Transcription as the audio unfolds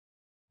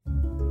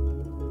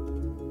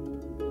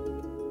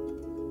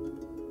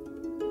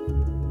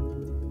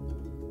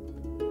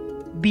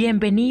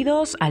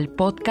Bienvenidos al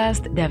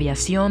podcast de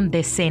aviación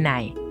de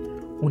CENAE,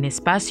 un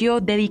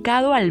espacio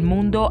dedicado al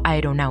mundo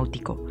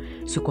aeronáutico.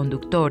 Su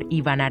conductor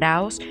Iván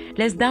Arauz,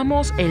 les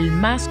damos el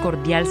más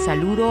cordial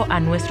saludo a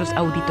nuestros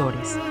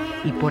auditores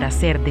y por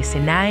hacer de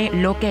CENAE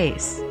lo que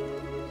es.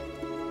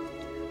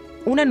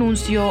 Un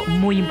anuncio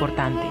muy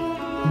importante: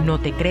 no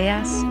te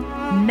creas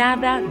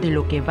nada de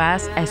lo que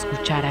vas a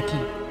escuchar aquí.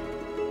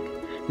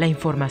 La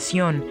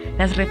información,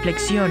 las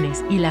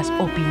reflexiones y las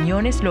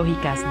opiniones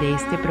lógicas de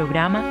este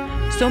programa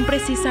son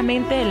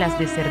precisamente las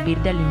de servir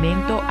de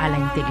alimento a la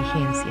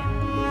inteligencia.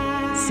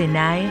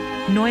 CENAE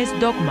no es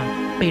dogma,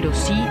 pero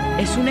sí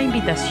es una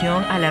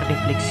invitación a la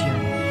reflexión,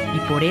 y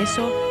por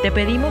eso te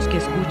pedimos que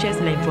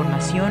escuches la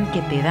información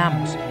que te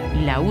damos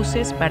y la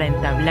uses para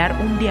entablar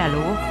un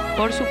diálogo,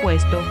 por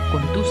supuesto,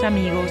 con tus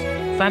amigos,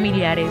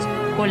 familiares,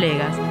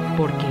 colegas,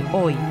 porque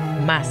hoy,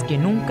 más que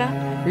nunca,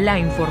 la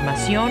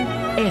información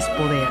es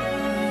poder.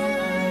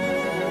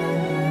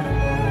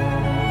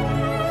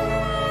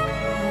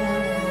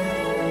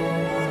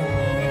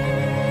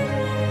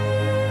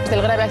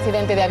 Del grave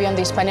accidente de avión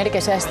de Spanair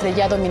que se ha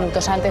estrellado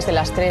minutos antes de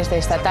las 3 de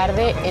esta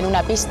tarde en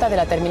una pista de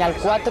la Terminal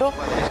 4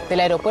 del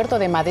aeropuerto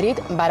de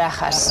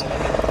Madrid-Barajas.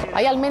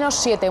 Hay al menos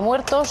 7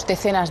 muertos,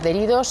 decenas de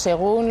heridos,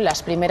 según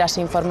las primeras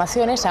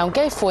informaciones,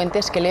 aunque hay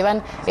fuentes que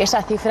elevan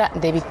esa cifra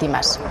de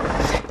víctimas.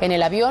 En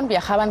el avión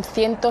viajaban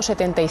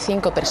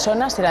 175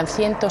 personas, eran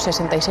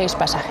 166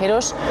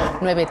 pasajeros,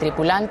 9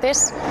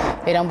 tripulantes.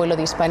 Era un vuelo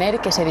de Spanair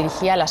que se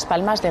dirigía a Las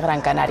Palmas de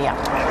Gran Canaria.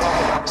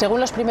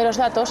 Según los primeros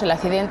datos, el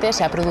accidente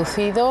se ha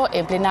producido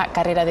en plena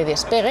carrera de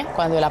despegue,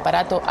 cuando el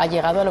aparato ha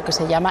llegado a lo que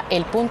se llama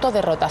el punto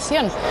de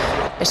rotación.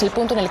 Es el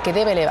punto en el que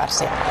debe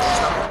elevarse.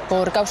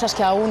 Por causas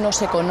que aún no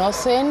se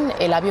conocen,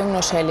 el avión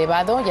no se ha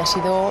elevado y ha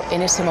sido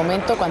en ese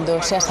momento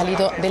cuando se ha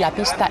salido de la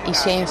pista y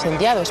se ha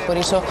incendiado. Es por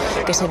eso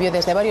que se vio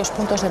desde varios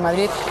puntos de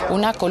Madrid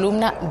una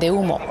columna de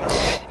humo.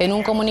 En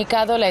un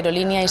comunicado, la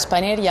aerolínea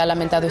Spanair ya ha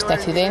lamentado este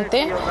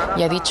accidente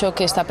y ha dicho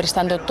que está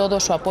prestando todo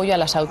su apoyo a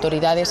las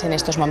autoridades en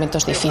estos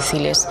momentos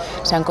difíciles.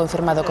 Se han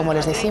confirmado, como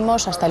les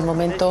decimos, hasta el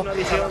momento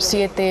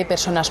 7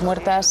 personas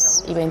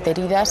muertas y 20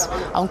 heridas,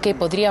 aunque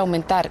podría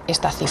aumentar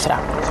esta cifra.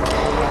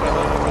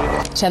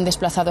 Se han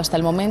desplazado hasta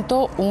el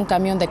momento un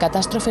camión de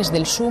catástrofes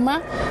del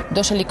SUMA,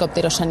 2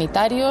 helicópteros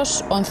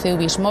sanitarios, 11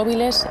 UVIs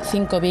móviles,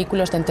 5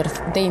 vehículos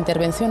de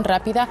intervención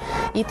rápida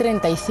y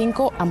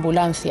 35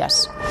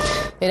 ambulancias.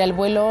 Era el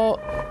vuelo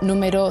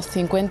número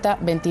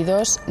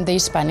 5022 de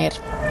Spanair.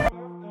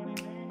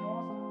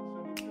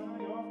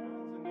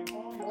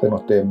 Sean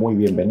ustedes muy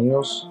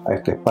bienvenidos a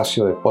este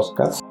espacio de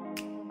podcast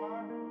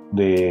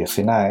de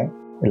CENAE,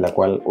 en la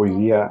cual hoy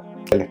día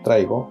les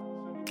traigo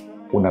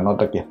una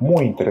nota que es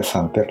muy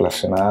interesante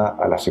relacionada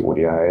a la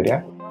seguridad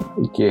aérea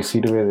y que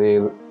sirve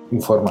de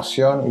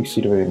información y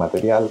sirve de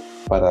material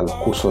para los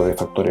cursos de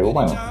factores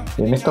humanos.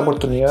 En esta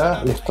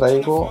oportunidad les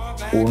traigo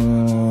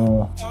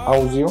un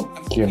audio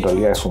que en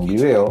realidad es un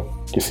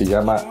video que se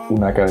llama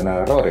Una cadena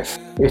de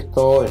errores.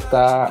 Esto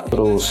está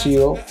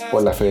producido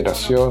por la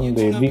Federación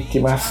de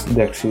Víctimas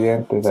de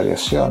Accidentes de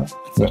Aviación.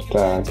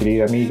 Nuestra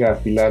querida amiga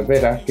Pilar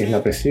Vera, que es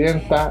la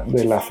presidenta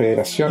de la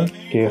federación,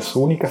 que es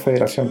su única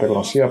federación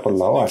reconocida por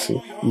la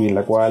OASI y en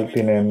la cual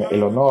tienen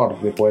el honor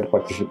de poder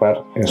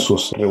participar en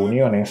sus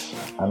reuniones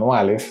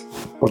anuales,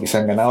 porque se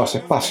han ganado ese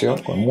espacio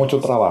con mucho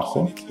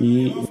trabajo,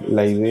 y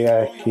la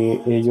idea es que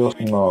ellos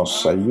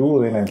nos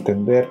ayuden a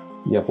entender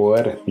y a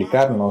poder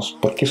explicarnos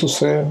por qué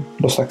suceden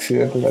los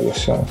accidentes de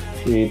aviación.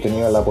 He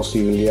tenido la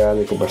posibilidad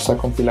de conversar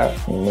con Pilar,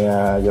 me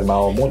ha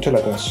llamado mucho la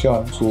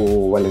atención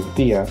su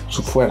valentía,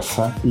 su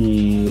fuerza,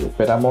 y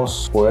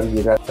esperamos poder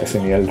llegar a ese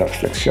nivel de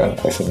reflexión,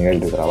 a ese nivel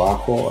de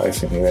trabajo, a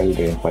ese nivel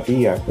de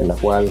empatía, en la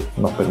cual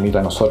nos permita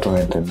a nosotros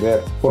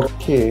entender por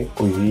qué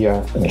hoy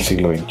día, en el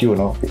siglo XXI,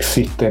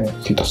 existen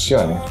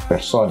situaciones,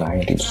 personas,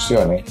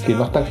 instituciones que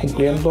no están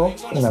cumpliendo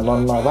una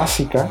norma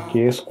básica,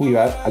 que es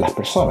cuidar a las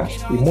personas.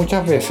 Y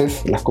muchas veces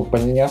las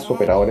compañías,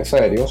 operadores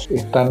aéreos,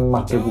 están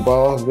más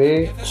preocupados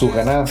de sus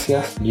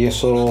ganancias, y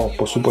eso,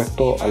 por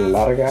supuesto, a la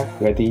larga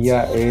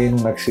gatilla en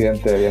un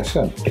accidente de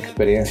aviación.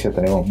 Experiencia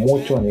tenemos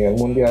mucho a nivel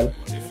mundial,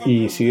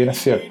 y si bien es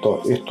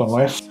cierto, esto no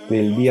es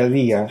del día a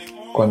día,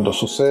 cuando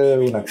sucede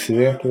un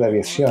accidente de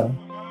aviación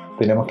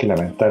tenemos que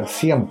lamentar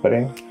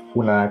siempre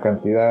una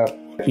cantidad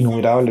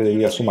innumerable de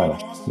vidas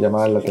humanas.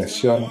 Llamar la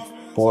atención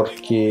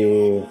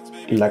porque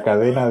la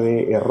cadena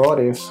de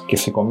errores que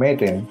se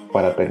cometen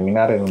para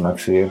terminar en un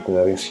accidente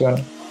de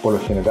aviación, por lo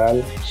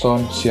general,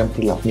 son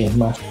siempre las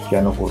mismas que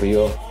han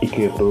ocurrido y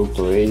que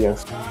producto de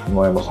ellas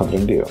no hemos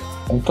aprendido.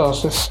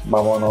 Entonces,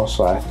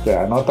 vámonos a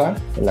esta nota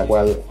en la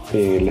cual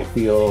les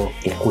pido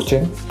que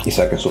escuchen y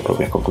saquen sus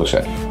propias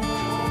conclusiones.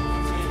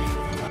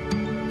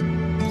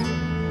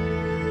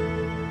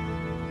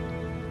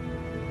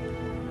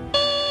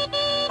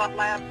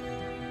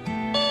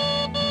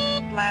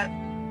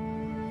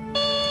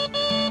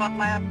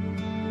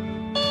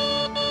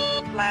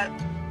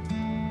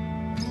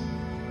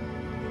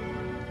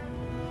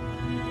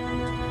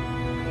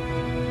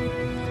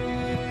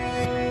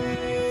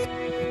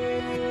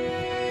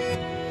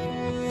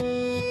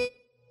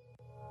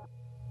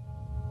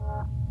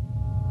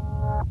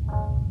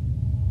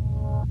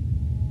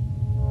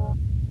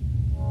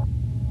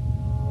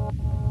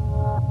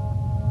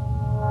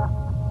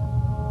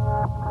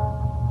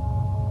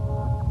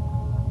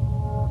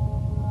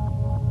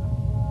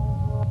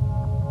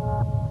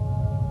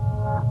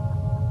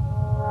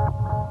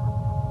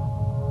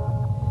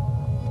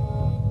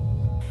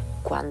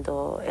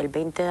 cuando el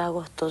 20 de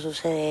agosto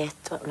sucede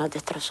esto, nos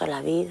destrozó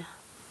la vida.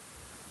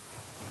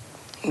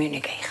 Mi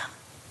única hija.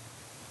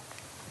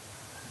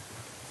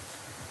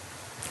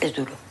 Es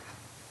duro.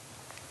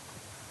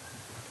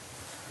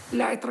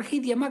 La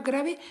tragedia más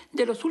grave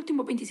de los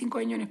últimos 25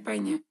 años en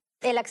España.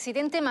 El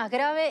accidente más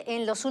grave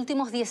en los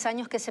últimos 10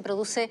 años que se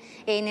produce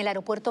en el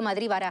aeropuerto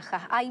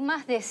Madrid-Barajas. Hay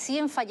más de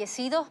 100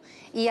 fallecidos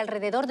y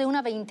alrededor de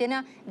una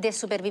veintena de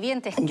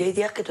supervivientes. Yo hay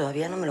días que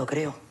todavía no me lo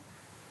creo.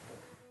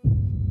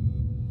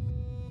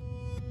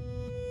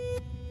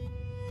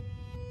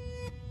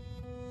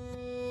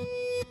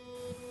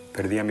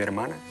 Perdí a mi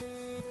hermana,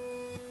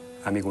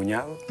 a mi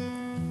cuñado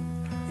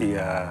y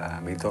a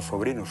mis 2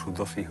 sobrinos, sus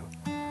 2 hijos.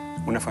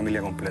 Una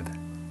familia completa.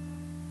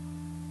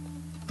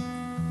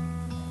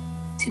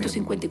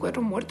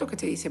 154 muertos, que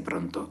se dice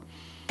pronto.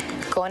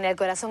 Con el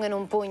corazón en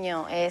un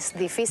puño es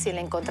difícil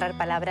encontrar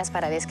palabras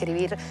para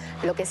describir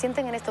lo que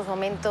sienten en estos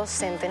momentos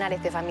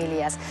centenares de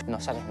familias.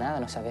 No sabes nada,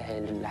 no sabes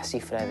la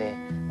cifra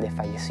de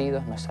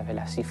fallecidos, no sabes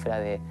la cifra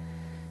de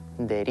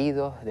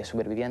heridos, de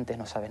supervivientes,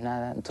 no sabes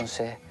nada.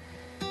 Entonces,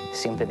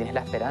 siempre tienes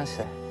la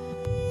esperanza.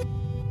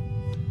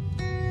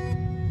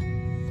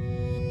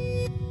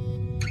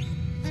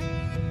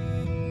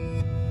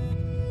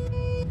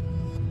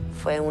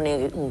 Fue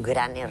un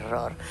gran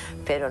error,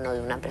 pero no de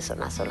una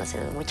persona sola,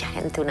 sino de mucha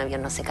gente. Un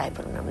avión no se cae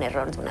por un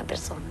error de una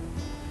persona.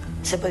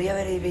 ¿Se podía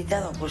haber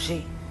evitado? Pues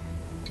sí.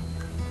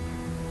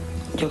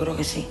 Yo creo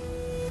que sí.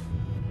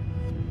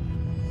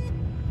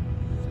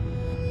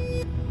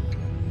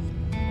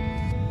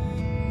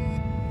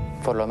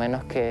 Por lo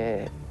menos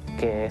que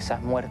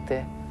esas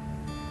muertes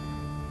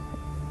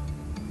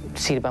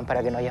sirvan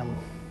para que no haya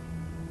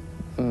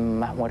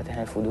más muertes en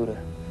el futuro.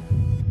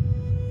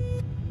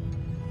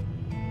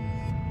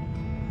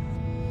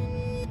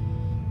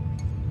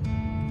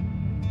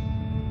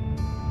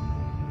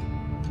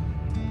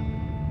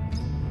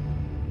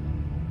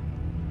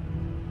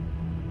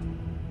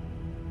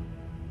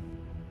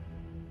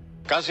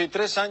 Casi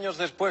 3 años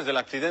después del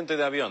accidente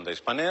de avión de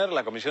Spanair,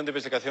 la comisión de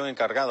investigación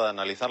encargada de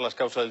analizar las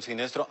causas del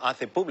siniestro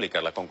hace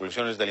públicas las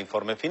conclusiones del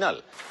informe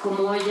final.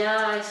 Como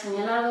ya he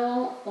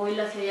señalado, hoy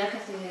la CIA que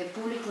hace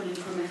público el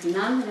informe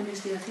final de la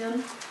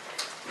investigación,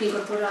 que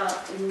incorpora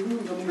en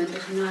un documento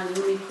final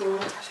único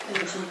el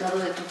resultado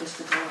de todo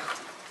este trabajo.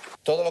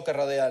 Todo lo que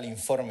rodea al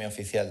informe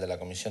oficial de la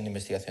Comisión de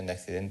Investigación de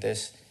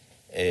Accidentes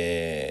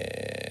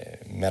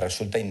me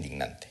resulta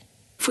indignante.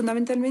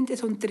 Fundamentalmente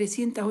son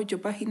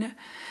 308 páginas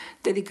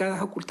dedicadas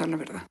a ocultar la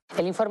verdad.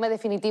 El informe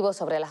definitivo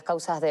sobre las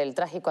causas del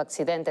trágico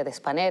accidente de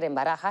Spanair en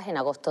Barajas en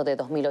agosto de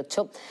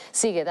 2008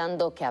 sigue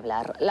dando que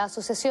hablar. La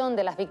asociación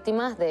de las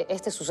víctimas de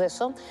este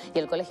suceso y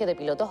el Colegio de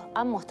Pilotos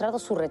han mostrado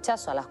su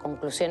rechazo a las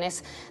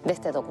conclusiones de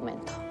este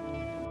documento.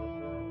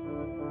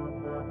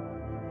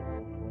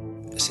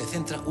 Se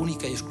centra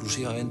única y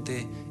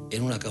exclusivamente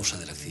en una causa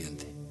del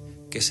accidente,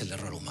 que es el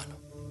error humano.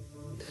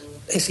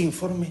 Ese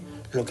informe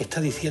lo que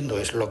está diciendo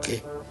es lo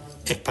que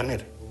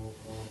Spanair,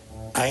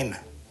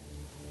 AENA,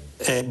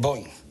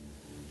 Boeing,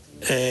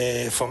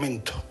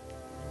 Fomento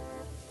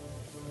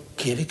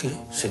quiere que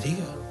se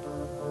diga.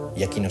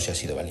 Y aquí no se ha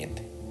sido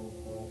valiente.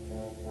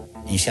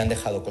 Y se han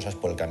dejado cosas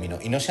por el camino.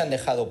 Y no se han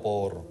dejado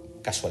por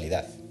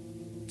casualidad.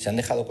 Se han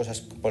dejado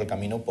cosas por el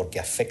camino porque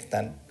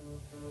afectan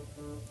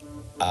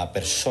a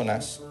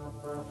personas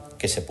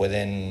que se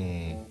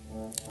pueden,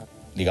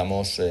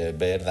 digamos,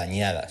 ver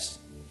dañadas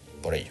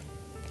por ello.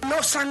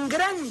 Lo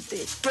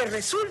sangrante que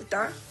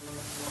resulta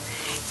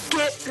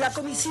que la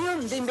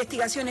Comisión de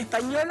Investigación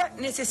Española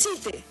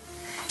necesite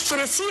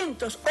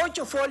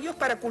 308 folios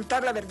para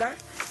ocultar la verdad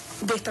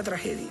de esta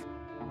tragedia.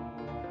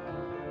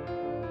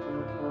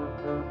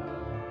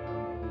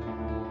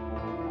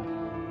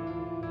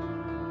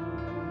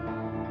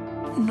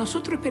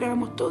 Nosotros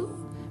esperábamos todo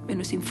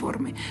menos ese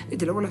informe.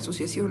 Desde luego la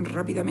asociación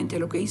rápidamente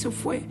lo que hizo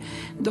fue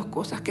 2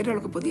 cosas, que era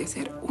lo que podía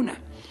hacer. Una,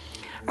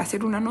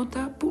 hacer una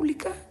nota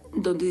pública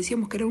donde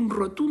decíamos que era un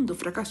rotundo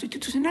fracaso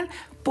institucional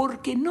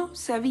porque no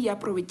se había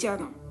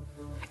aprovechado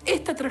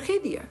esta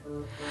tragedia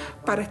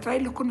para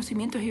extraer los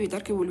conocimientos y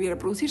evitar que volviera a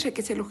producirse,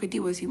 que es el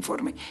objetivo de ese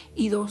informe.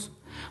 Y 2,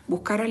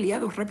 buscar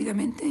aliados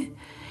rápidamente.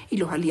 Y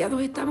los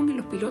aliados estaban en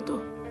los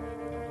pilotos.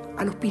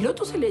 A los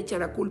pilotos se le echa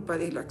la culpa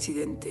del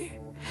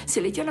accidente.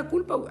 Se le echa la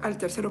culpa al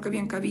tercero que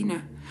había en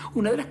cabina.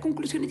 Una de las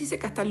conclusiones dice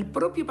que hasta el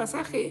propio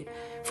pasaje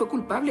fue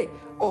culpable.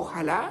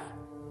 Ojalá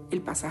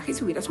el pasaje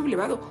se hubiera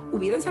sublevado,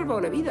 hubieran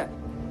salvado la vida.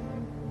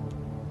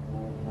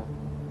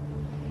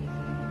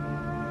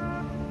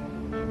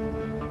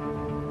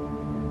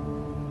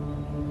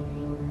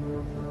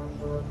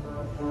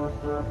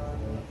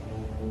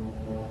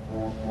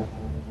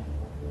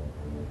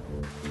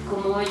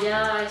 Como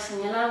ya he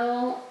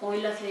señalado,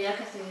 hoy la CIA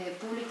que hace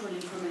público el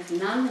informe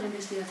final de la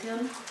investigación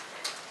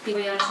y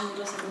voy a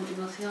resumirles a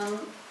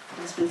continuación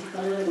las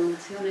principales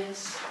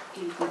recomendaciones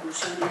y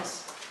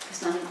conclusiones que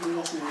están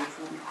incluidas en el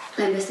informe.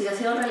 La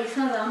investigación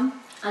realizada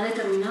ha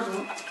determinado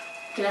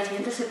que el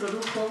accidente se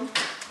produjo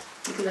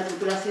porque la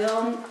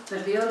tripulación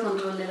perdió el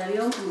control del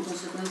avión como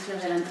consecuencia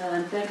de la entrada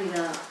en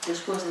pérdida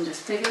después del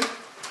despegue,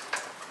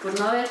 por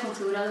no haber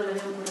configurado el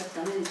avión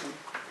correctamente.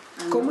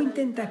 ¿Cómo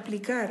intenta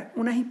explicar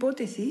unas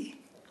hipótesis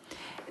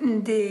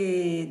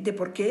de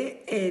por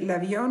qué el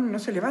avión no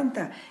se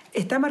levanta?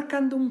 Está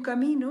marcando un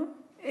camino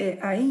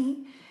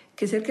ahí,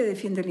 que es el que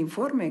defiende el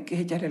informe, que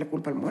es echarle la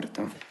culpa al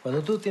muerto.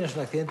 Cuando tú tienes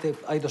un accidente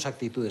hay dos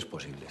actitudes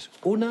posibles.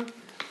 Una,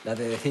 la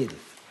de decir,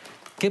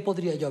 ¿qué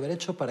podría yo haber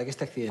hecho para que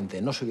este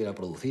accidente no se hubiera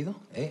producido?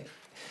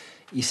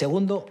 Y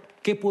segundo,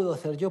 ¿qué puedo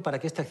hacer yo para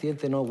que este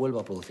accidente no vuelva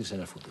a producirse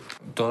en el futuro?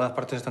 Todas las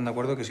partes están de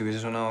acuerdo que si hubiese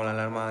sonado la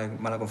alarma de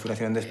mala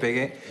configuración en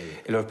despegue,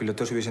 los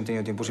pilotos hubiesen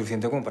tenido tiempo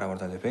suficiente como para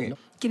abortar el despegue.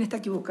 ¿Quién está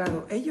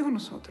equivocado, ellos o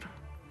nosotros?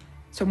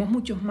 Somos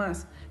muchos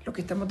más los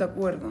que estamos de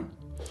acuerdo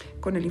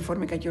con el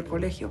informe que ha hecho el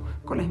colegio,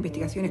 con las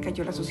investigaciones que ha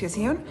hecho la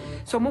asociación.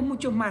 Somos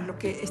muchos más los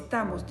que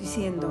estamos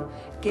diciendo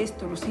que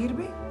esto nos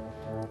sirve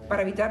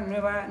para evitar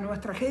nuevas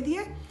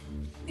tragedias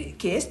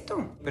que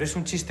esto. Pero es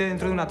un chiste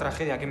dentro de una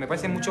tragedia, que me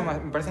parece mucho más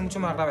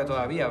grave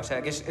todavía. O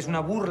sea, que es una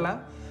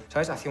burla,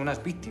 ¿sabes?, hacia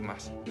unas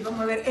víctimas. Y vamos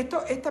a ver,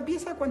 ¿esta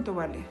pieza cuánto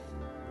vale?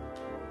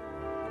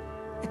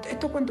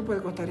 ¿Esto cuánto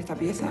puede costar esta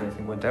pieza?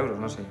 50 euros,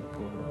 no sé,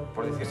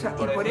 por decir, O sea,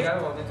 por y por decir esto,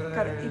 algo. Dentro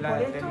claro, de y la por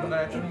del esto, mundo de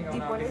la electrónica, y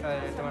una por pieza de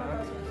esto, tema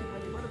real.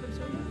 54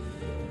 personas.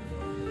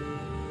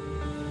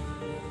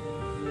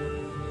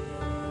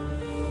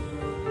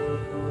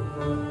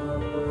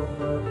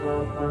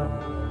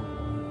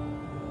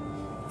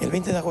 El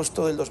 20 de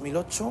agosto del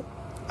 2008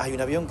 hay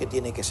un avión que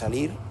tiene que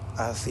salir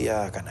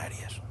hacia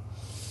Canarias.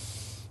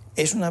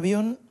 Es un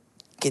avión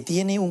que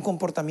tiene un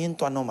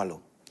comportamiento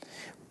anómalo,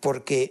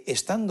 porque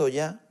estando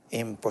ya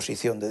en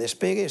posición de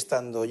despegue,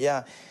 estando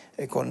ya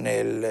con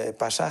el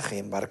pasaje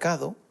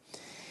embarcado,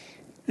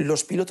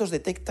 los pilotos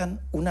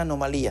detectan una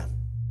anomalía.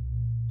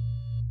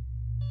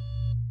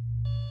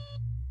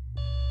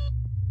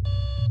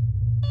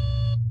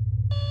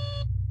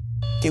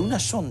 Que una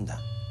sonda,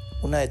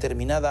 un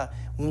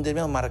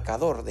determinado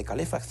marcador de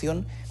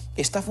calefacción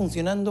está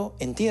funcionando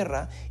en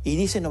tierra y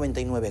dice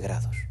 99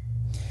 grados.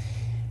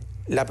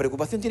 La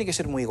preocupación tiene que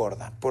ser muy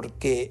gorda,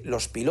 porque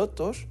los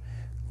pilotos,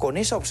 con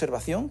esa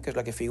observación, que es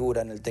la que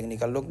figura en el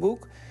Technical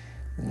Logbook,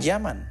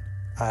 llaman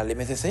al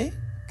MCC,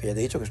 que ya te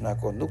he dicho que es una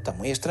conducta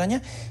muy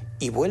extraña,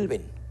 y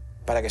vuelven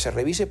para que se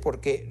revise,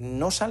 porque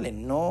no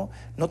salen, no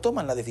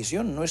toman la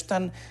decisión, no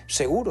están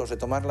seguros de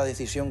tomar la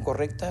decisión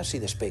correcta si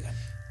despegan.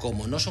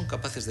 Como no son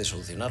capaces de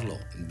solucionarlo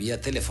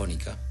vía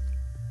telefónica,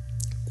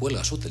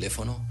 cuelga su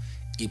teléfono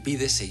y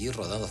pide seguir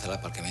rodando hacia el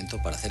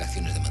aparcamiento para hacer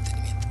acciones de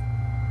mantenimiento.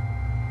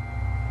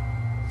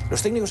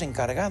 Los técnicos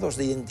encargados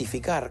de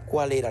identificar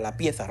cuál era la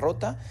pieza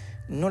rota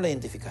no la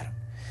identificaron.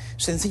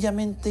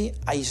 Sencillamente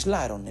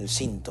aislaron el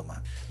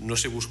síntoma. No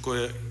se buscó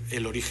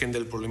el origen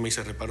del problema y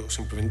se reparó,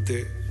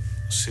 simplemente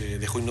se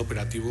dejó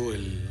inoperativo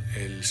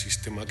el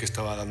sistema que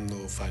estaba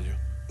dando fallo.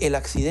 El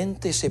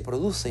accidente se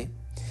produce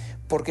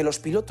porque los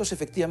pilotos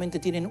efectivamente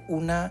tienen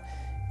una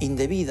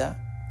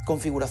indebida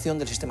configuración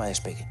del sistema de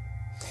despegue.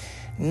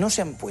 No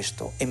se han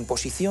puesto en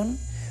posición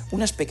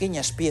unas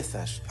pequeñas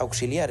piezas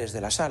auxiliares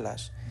de las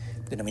alas,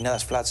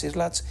 denominadas flaps y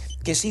slats,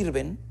 que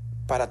sirven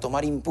para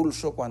tomar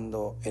impulso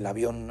cuando el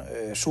avión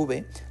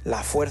sube.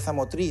 La fuerza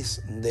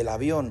motriz del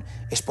avión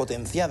es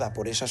potenciada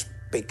por esas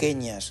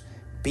pequeñas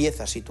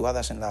piezas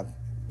situadas en la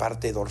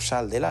parte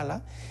dorsal del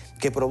ala,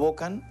 que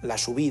provocan la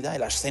subida,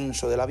 el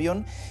ascenso del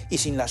avión, y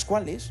sin las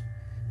cuales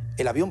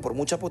el avión, por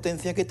mucha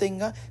potencia que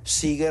tenga,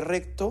 sigue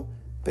recto,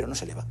 pero no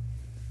se eleva.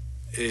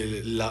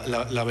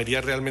 La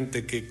avería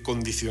realmente que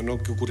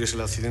condicionó que ocurriese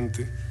el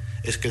accidente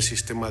es que el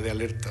sistema de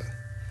alerta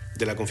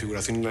de la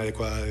configuración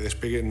inadecuada de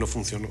despegue no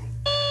funcionó.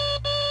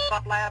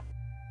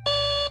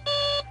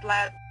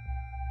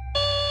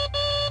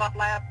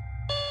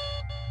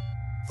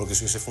 Porque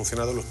si hubiese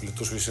funcionado, los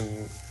pilotos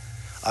hubiesen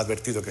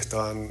advertido que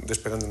estaban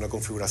despegando en una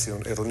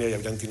configuración errónea y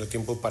habrían tenido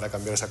tiempo para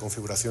cambiar esa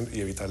configuración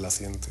y evitar el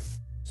accidente.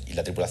 Y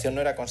la tripulación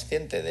no era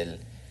consciente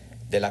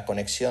de la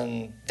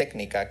conexión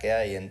técnica que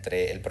hay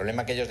entre el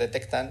problema que ellos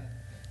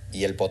detectan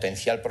y el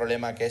potencial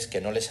problema que es que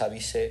no les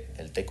avise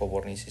el Take-Off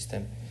Warning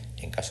System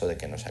en caso de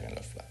que no saquen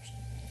los flaps.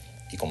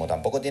 Y como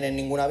tampoco tienen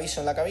ningún aviso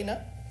en la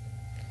cabina,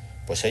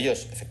 pues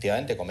ellos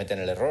efectivamente cometen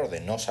el error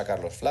de no sacar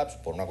los flaps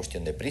por una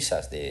cuestión de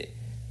prisas,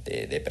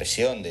 de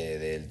presión,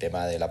 del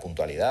tema de la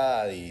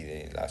puntualidad y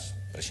de las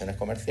presiones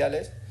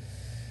comerciales.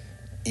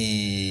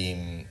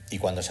 Y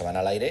cuando se van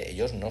al aire,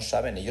 ellos no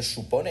saben, ellos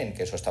suponen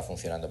que eso está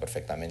funcionando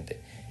perfectamente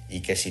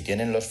y que si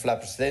tienen los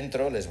flaps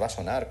dentro les va a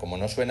sonar. Como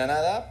no suena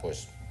nada,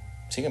 pues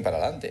siguen para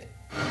adelante.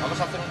 Vamos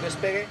a hacer un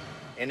despegue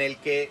en el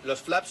que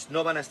los flaps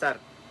no van a estar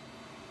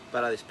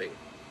para despegue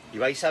y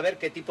vais a ver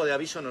qué tipo de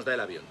aviso nos da el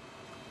avión.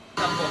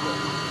 Tampoco.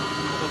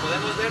 Como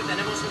podemos ver,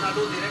 tenemos una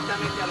luz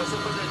directamente a los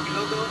ojos del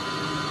piloto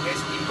que es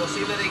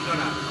imposible de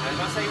ignorar.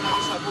 Además hay un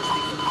aviso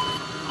acústico.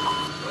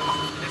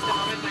 En este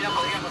momento ya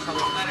podríamos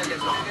abortar el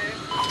despegue,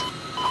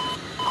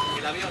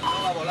 el avión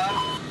no va a volar,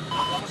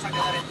 nos vamos a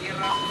quedar en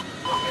tierra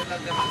porque es la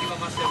alternativa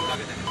más segura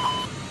que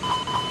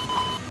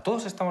tenemos.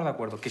 Todos estamos de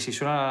acuerdo que si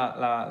suena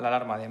la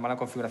alarma de mala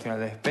configuración al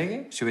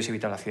despegue, se hubiese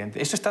evitado el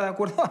accidente. Eso está de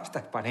acuerdo hasta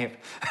Spanair.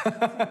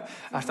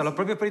 Hasta los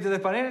propios peritos de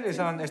Spanair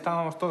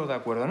estábamos todos de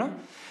acuerdo, ¿no?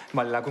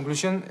 Vale, la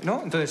conclusión,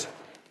 ¿no? Entonces,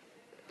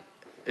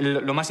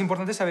 lo más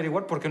importante es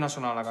averiguar por qué no ha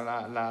sonado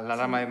la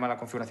alarma de mala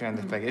configuración al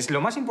despegue. Es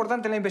lo más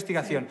importante en la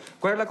investigación.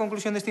 ¿Cuál es la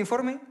conclusión de este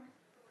informe?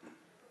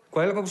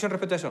 ¿Cuál es la conclusión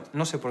respecto a eso?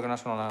 No sé por qué no ha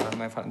sonado la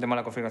alarma de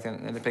mala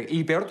configuración al despegue.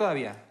 Y peor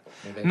todavía,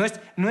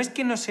 no es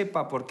que no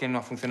sepa por qué no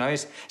ha funcionado,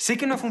 sé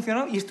que no ha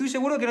funcionado y estoy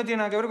seguro que no tiene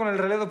nada que ver con el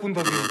relé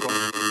 2.5.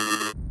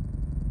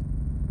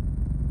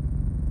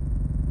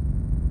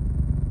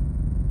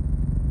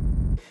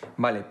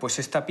 Vale, pues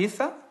esta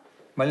pieza,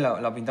 ¿vale?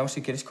 La pintamos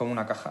si queréis como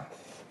una caja.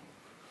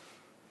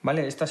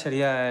 Vale, este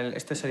sería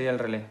el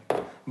relé,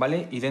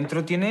 ¿vale? Y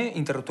dentro tiene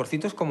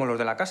interruptorcitos como los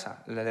de la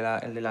casa, el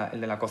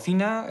de la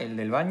cocina, el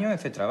del baño,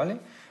 etcétera, ¿vale?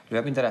 Lo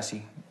voy a pintar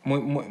así,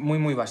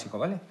 muy básico,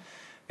 ¿vale?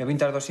 Voy a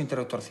pintar 2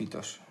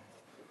 interruptorcitos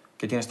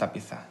que tiene esta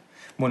pieza.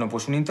 Bueno,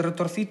 pues un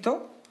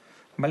interruptorcito,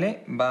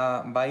 ¿vale?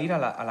 Va a ir a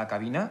la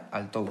cabina,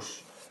 al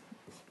TOUS,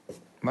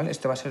 ¿vale?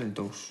 Este va a ser el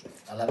TOUS.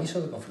 Al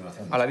aviso de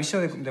configuración. Al aviso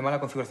de mala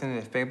configuración de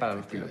despegue para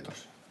los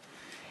pilotos.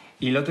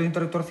 Y el otro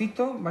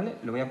interruptorcito, ¿vale?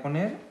 Lo voy a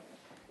poner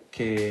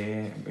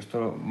que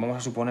esto vamos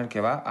a suponer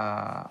que va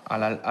a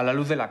la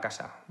luz de la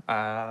casa,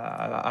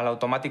 al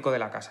automático de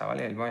la casa,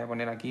 ¿vale? Lo voy a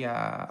poner aquí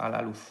a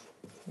la luz,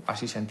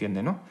 así se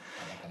entiende, ¿no?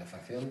 A la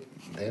calefacción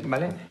del...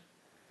 ¿Vale?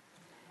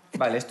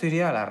 Vale, esto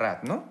iría a la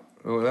RAD, ¿no?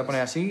 Lo voy a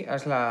poner así,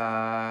 es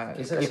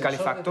el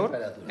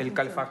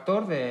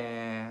calefactor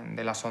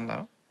de la sonda,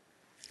 ¿no?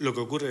 Lo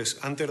que ocurre es,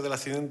 antes del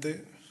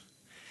accidente,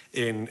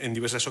 en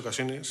diversas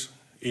ocasiones,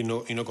 y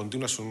no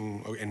continuas,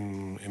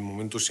 en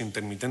momentos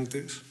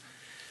intermitentes,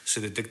 se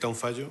detecta un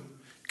fallo,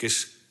 que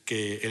es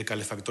que el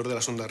calefactor de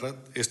la sonda RAD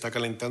está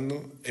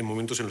calentando en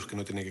momentos en los que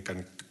no tiene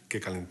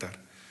que calentar,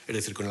 es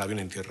decir, con el avión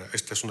en tierra.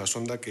 Esta es una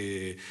sonda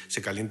que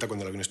se calienta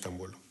cuando el avión está en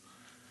vuelo.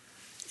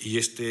 Y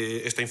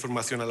esta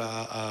información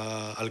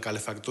al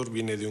calefactor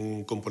viene de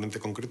un componente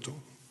concreto,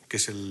 que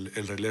es el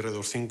relé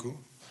R25,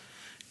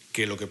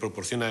 que lo que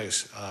proporciona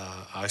es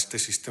a este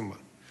sistema,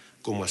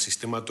 como al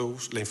sistema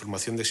TOUS, la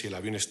información de si el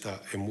avión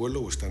está en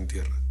vuelo o está en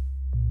tierra.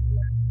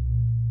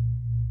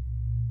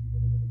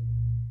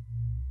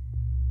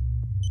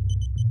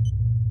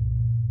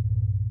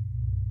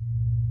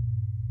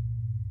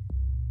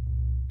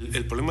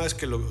 El problema es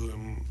que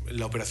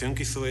la operación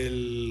que hizo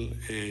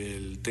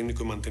el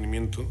técnico de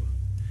mantenimiento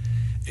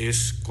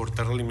es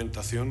cortar la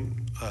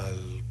alimentación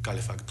al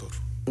calefactor.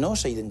 No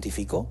se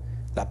identificó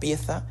la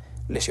pieza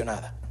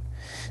lesionada.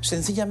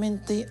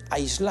 Sencillamente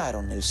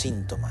aislaron el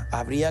síntoma.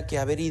 Habría que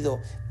haber ido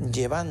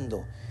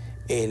llevando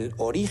el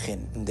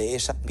origen de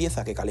esa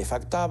pieza que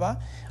calefactaba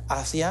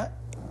hacia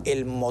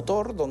el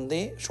motor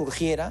donde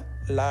surgiera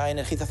la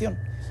energización,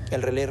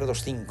 el relé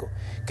R25,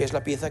 que es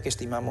la pieza que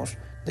estimamos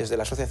desde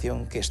la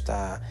asociación que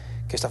está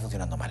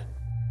funcionando mal.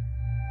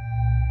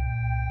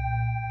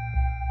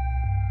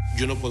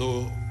 Yo no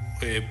puedo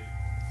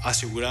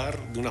asegurar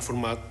de una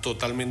forma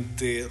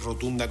totalmente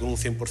rotunda, con un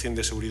 100%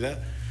 de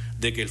seguridad,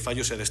 de que el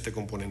fallo sea de este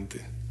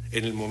componente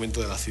en el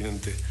momento del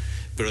accidente,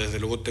 pero desde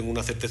luego tengo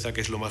una certeza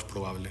que es lo más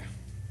probable.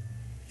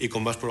 Y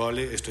con más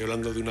probable estoy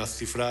hablando de una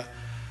cifra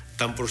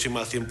tan próxima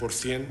al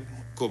 100%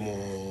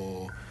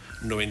 como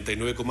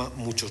 99,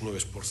 muchos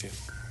 9%.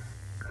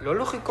 Lo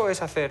lógico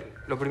es hacer,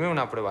 lo primero,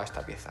 una prueba a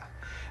esta pieza.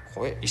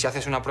 Joder, y si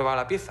haces una prueba a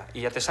la pieza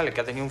y ya te sale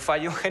que ha tenido un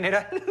fallo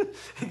general,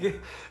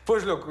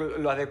 pues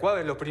lo adecuado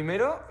es lo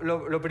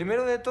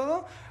primero de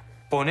todo,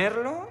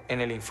 ponerlo en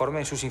el informe,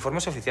 en sus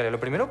informes oficiales. Lo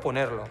primero,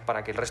 ponerlo,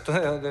 para que el resto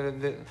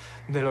de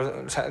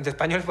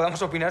españoles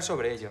podamos opinar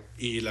sobre ello.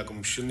 Y la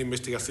comisión de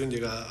investigación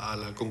llega a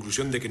la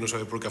conclusión de que no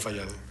sabe por qué ha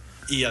fallado.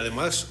 Y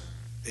además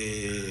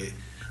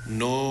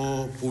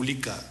no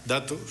publica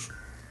datos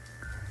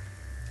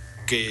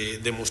que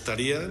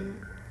demostrarían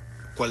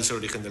cuál es el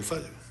origen del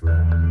fallo.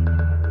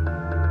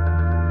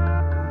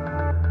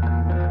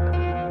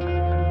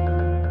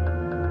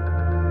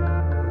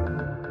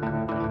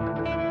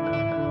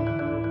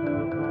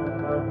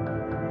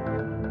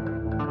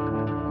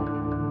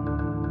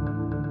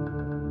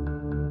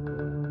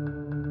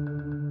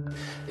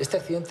 Este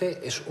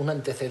accidente es un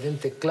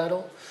antecedente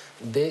claro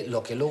de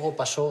lo que luego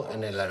pasó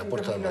en el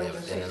aeropuerto de Madrid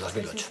en el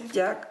 2008.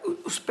 Jacques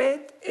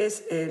Uspet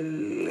es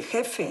el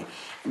jefe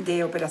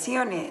de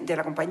operaciones de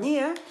la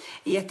compañía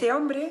y este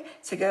hombre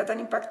se queda tan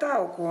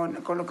impactado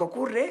con lo que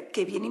ocurre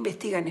que viene e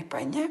investiga en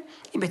España,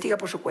 investiga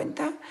por su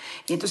cuenta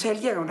y entonces él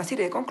llega a una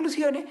serie de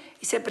conclusiones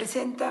y se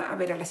presenta a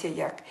ver a la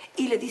CIA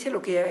y le dice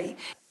lo que hay.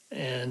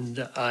 And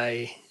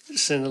I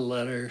sent a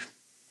letter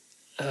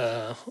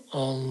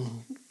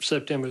on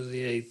September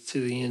the 8th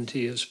to the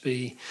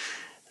NTSB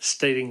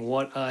stating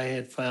what I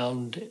had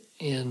found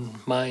in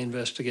my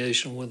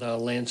investigation with our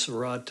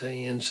Lanzarote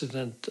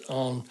incident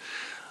on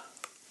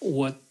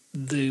what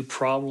the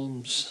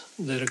problems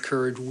that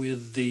occurred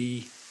with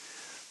the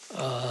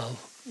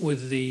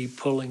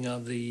pulling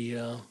of the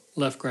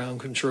left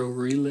ground control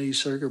relay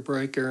circuit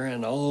breaker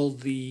and all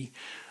the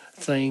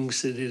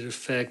things that it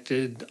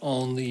affected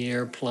on the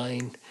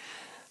airplane.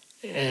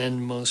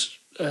 and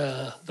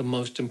the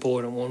most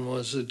important one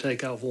was the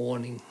takeoff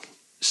warning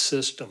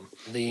system.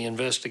 The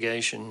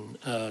investigation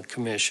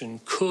commission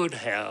could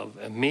have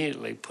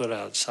immediately put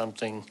out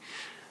something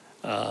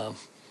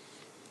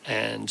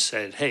and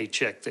said, hey,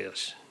 check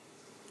this.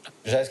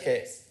 ¿Sabes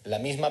que la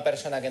misma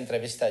persona que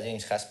entrevista a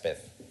James Haspeth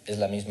es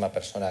la misma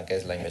persona que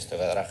es la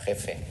investigadora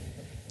jefe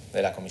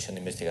de la Comisión de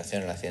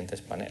Investigación en el accidente de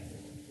Spanair?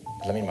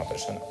 Es la misma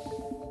persona.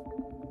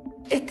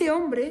 Este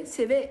hombre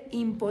se ve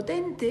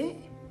impotente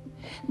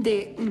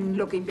de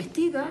lo que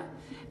investiga,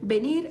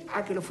 venir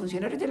a que los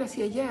funcionarios de la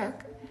CIA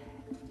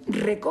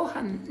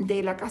recojan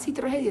de la casi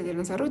tragedia de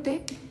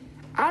Lanzarote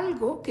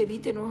algo que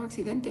evite nuevos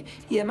accidentes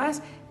y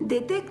además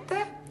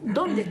detecta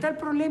dónde está el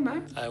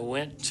problema. I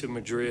went to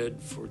Madrid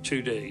for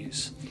 2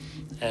 days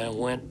and I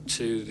went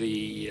to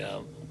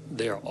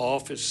their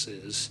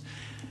offices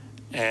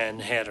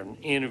and had an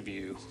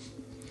interview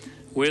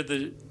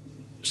with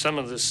some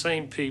of the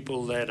same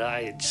people that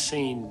I had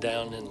seen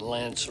down in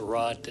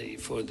Lanzarote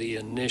for the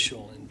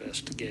initial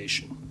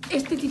investigation.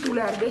 Este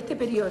titular de este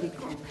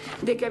periódico,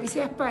 de que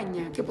avisé a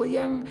España que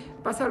podían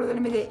pasarlo del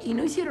MD y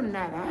no hicieron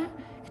nada,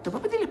 esto va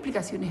a pedirle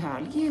explicaciones a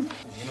alguien.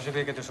 Yo no sé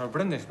de qué te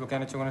sorprendes lo que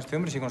han hecho con este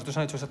hombre, si con nosotros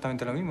han hecho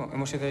exactamente lo mismo.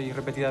 Hemos ido ahí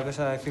repetidas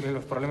veces a decirle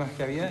los problemas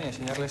que había y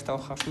enseñarle esta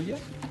hoja suya.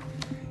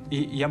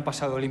 Y han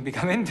pasado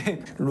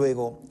olímpicamente.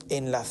 Luego,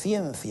 en la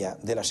ciencia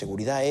de la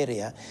seguridad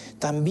aérea,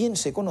 también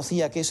se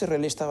conocía que ese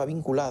relé estaba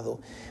vinculado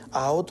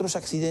a otros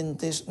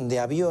accidentes de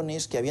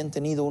aviones que habían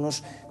tenido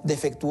unos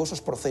defectuosos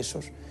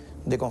procesos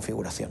de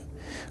configuración.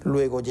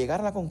 Luego,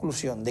 llegar a la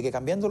conclusión de que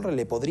cambiando el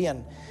relé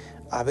podrían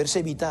haberse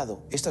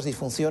evitado estas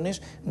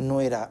disfunciones no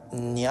era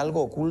ni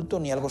algo oculto,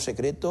 ni algo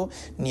secreto,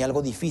 ni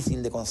algo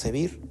difícil de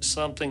concebir.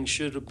 Something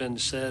should have been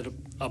said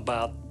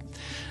about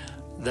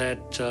that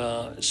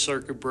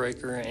circuit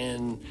breaker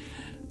in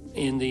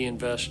the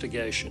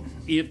investigation.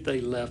 If they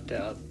left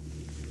out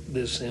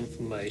this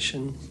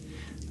information,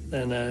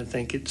 then I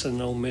think it's an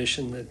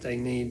omission that they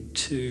need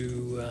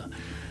to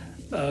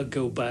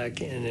go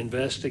back and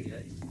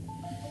investigate.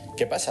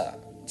 ¿Qué pasa?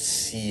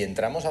 Si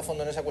entramos a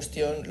fondo en esa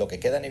cuestión, lo que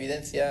queda en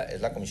evidencia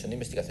es la Comisión de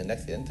Investigación de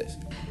Accidentes.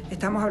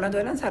 Estamos hablando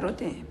de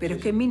Lanzarote, pero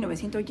es que en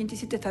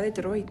 1987 está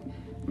Detroit.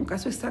 Un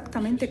caso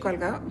exactamente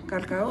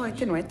calcado a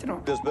este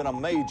nuestro. There's been a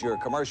major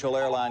commercial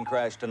airline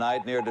crash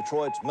tonight near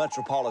Detroit's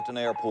Metropolitan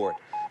Airport.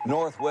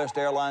 Northwest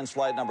Airlines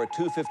flight number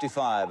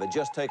 255 had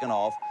just taken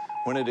off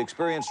when it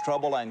experienced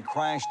trouble and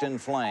crashed in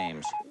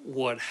flames.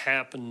 What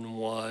happened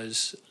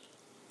was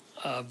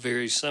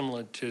very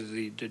similar to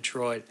the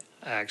Detroit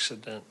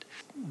accident.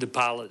 The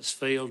pilots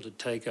failed to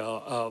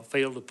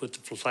put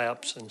the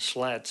flaps and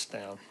slats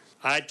down.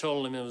 I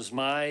told them it was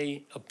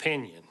my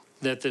opinion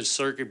that the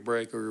circuit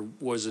breaker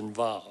was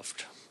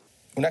involved.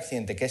 Un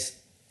accidente que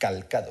es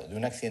calcado de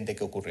un accidente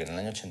que ocurrió en el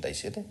año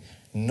 87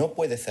 no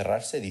puede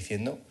cerrarse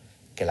diciendo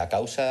que la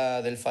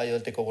causa del fallo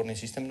del takeoff warning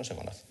system no se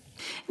conoce.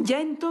 Ya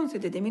entonces,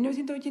 desde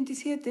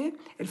 1987,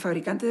 el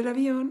fabricante del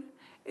avión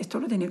esto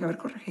lo tenía que haber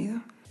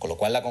corregido. Con lo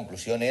cual la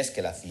conclusión es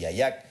que la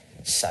CIA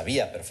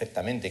sabía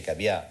perfectamente que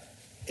había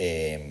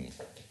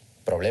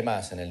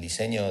problemas en el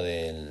diseño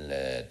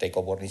del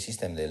takeoff warning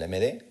system del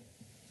MD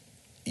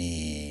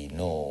y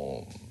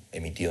no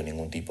emitió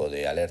ningún tipo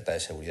de alerta de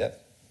seguridad.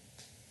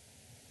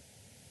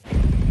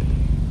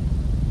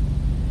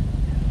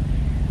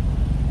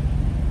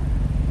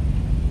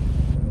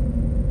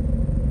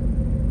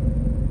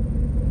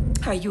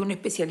 Hay un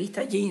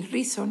especialista, James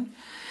Reason,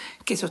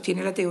 que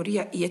sostiene la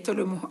teoría, y esto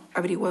lo hemos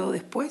averiguado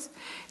después.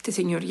 Este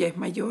señor ya es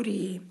mayor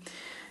y,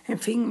 en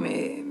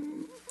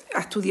fin,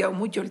 ha estudiado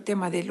mucho el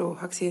tema de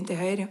los accidentes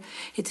aéreos.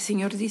 Este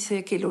señor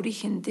dice que el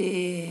origen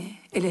del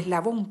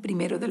eslabón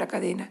primero de la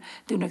cadena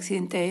de un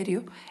accidente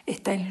aéreo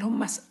está en los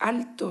más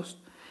altos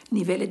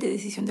niveles de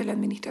decisión de la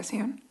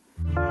administración.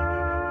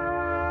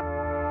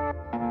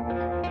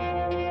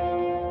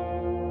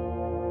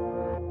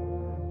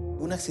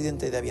 Un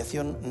accidente de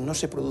aviación no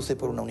se produce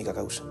por una única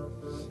causa.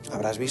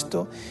 Habrás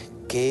visto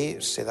que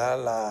se da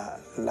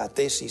la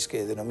tesis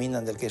que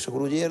denominan del queso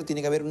Gruyère,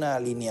 tiene que haber una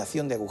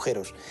alineación de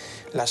agujeros.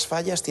 Las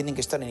fallas tienen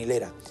que estar en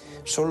hilera.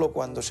 Solo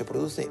cuando se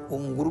produce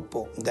un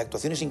grupo de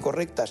actuaciones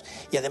incorrectas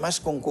y además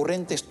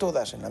concurrentes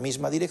todas en la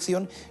misma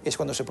dirección es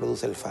cuando se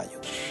produce el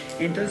fallo.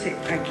 Entonces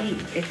aquí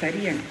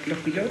estarían los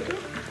pilotos,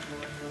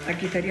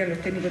 aquí estarían los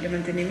técnicos de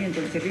mantenimiento,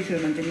 el servicio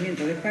de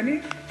mantenimiento de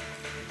Spanair,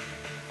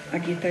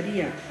 aquí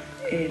estaría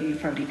el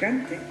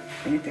fabricante,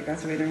 en este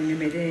caso era un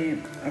MD,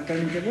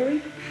 actualmente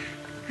Boeing,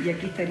 y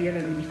aquí estaría la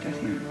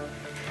administración.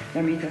 La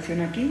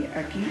administración aquí,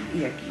 aquí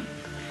y aquí.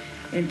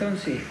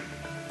 Entonces,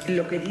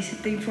 lo que dice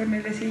este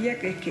informe de CIA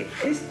que es que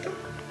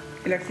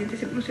el accidente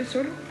se produce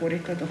solo por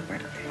estas dos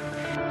partes.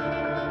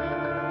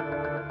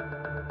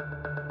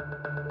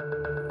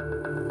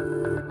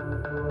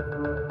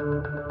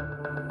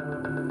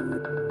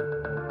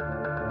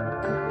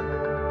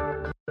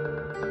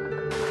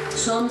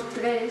 Son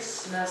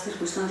tres las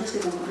circunstancias que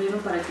concurrieron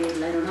para que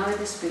la aeronave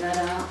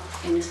despegara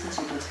en esta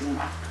situación.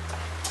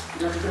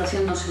 La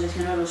tripulación no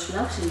seleccionó los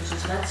flaps y los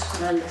slats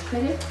para el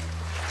despegue.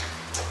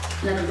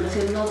 La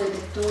tripulación no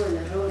detectó el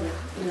error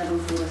en la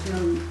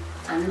configuración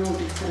al no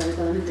utilizar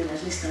adecuadamente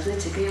las listas de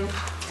chequeo,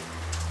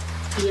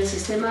 y el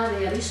sistema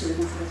de aviso de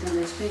configuración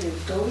de despegue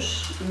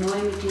TOWS no ha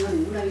emitido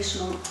ningún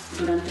aviso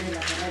durante la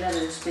carrera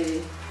de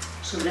despegue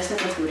sobre esta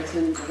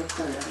configuración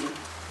incorrecta del avión.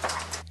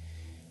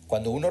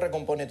 Cuando uno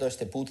recompone todo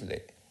este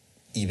puzzle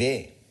y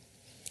ve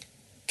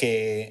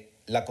que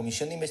la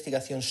comisión de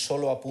investigación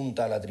solo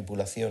apunta a la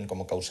tripulación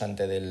como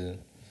causante del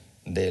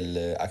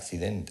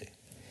accidente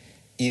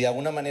y de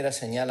alguna manera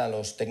señala a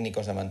los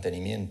técnicos de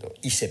mantenimiento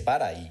y se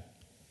para ahí,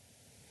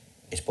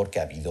 es porque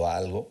ha habido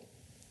algo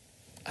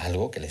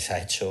que les ha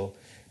hecho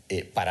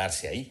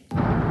pararse ahí.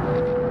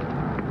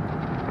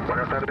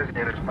 Buenas tardes,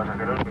 señores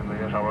pasajeros,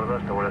 bienvenidos a bordo de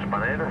este vuelo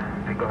Spanair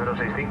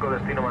 5065,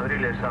 destino Madrid,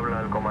 les habla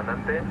el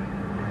comandante.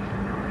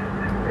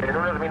 En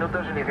unos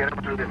minutos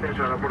iniciaremos el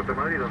descenso al aeropuerto de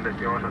Madrid, donde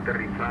estimamos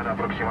aterrizar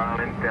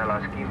aproximadamente a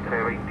las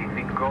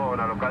 15:25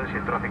 hora local, si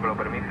el tráfico lo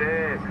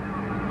permite,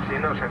 si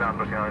no será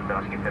aproximadamente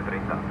a las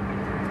 15:30.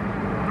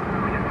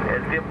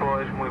 El tiempo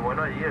es muy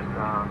bueno allí,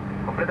 está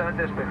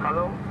completamente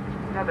despejado.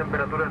 La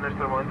temperatura en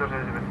estos momentos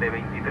es de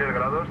 23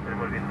 grados,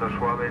 tenemos vientos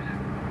suaves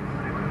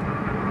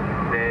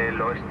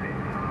del oeste.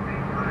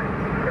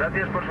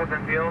 Gracias por su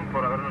atención,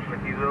 por habernos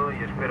elegido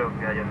y espero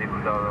que hayan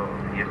disfrutado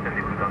y estén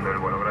disfrutando del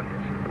vuelo.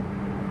 Gracias.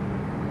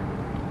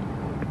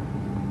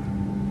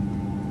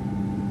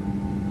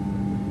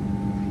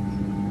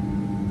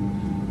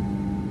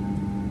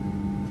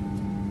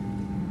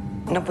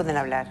 No pueden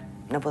hablar,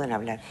 no pueden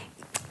hablar.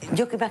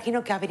 Yo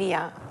imagino que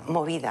habría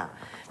movida,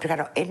 pero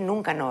claro, él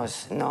nunca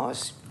nos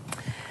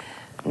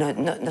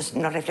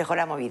reflejó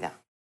la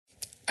movida.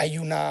 Hay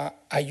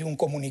un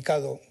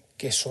comunicado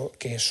que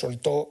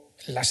soltó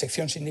la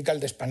sección sindical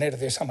de Spanair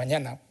de esa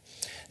mañana,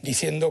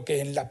 diciendo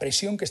que en la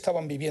presión que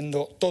estaban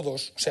viviendo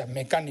todos, o sea,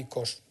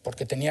 mecánicos,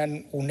 porque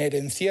tenían un ERE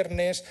en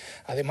ciernes,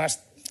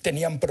 además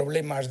tenían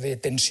problemas de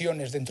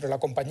tensiones dentro de la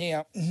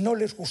compañía, no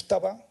les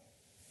gustaba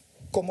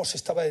cómo se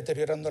estaba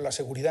deteriorando la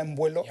seguridad en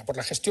vuelo por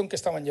la gestión que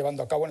estaban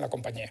llevando a cabo en la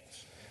compañía.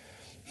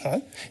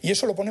 ¿Eh? Y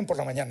eso lo ponen por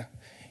la mañana.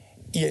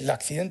 Y el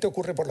accidente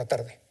ocurre por la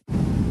tarde.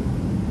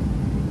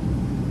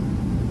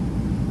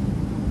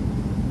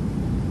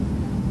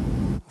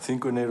 El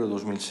 5 de enero de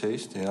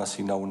 2006 tenía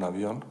asignado un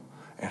avión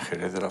en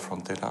Jerez de la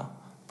Frontera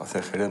para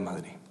hacer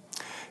Jerez-Madrid.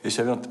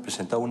 Ese avión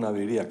presentaba una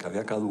avería que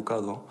había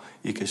caducado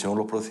y que, según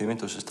los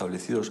procedimientos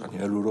establecidos a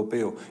nivel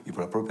europeo y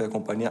por la propia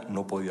compañía,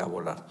 no podía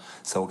volar,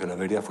 salvo que la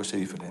avería fuese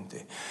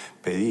diferente.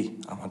 Pedí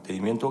al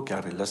mantenimiento que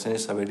arreglasen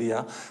esa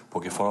avería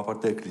porque forma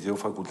parte del criterio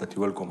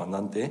facultativo del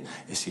comandante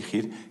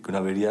exigir que una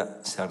avería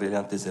se arregle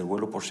antes del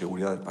vuelo por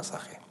seguridad del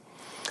pasaje.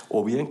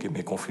 O bien que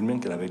me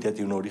confirmen que la avería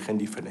tiene un origen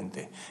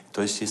diferente.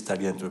 Entonces sí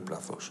estaría dentro de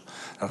plazos.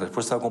 La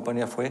respuesta de la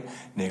compañía fue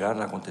negar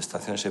la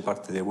contestación a ese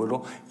parte de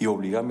vuelo y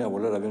obligarme a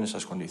volar el avión en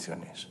esas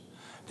condiciones.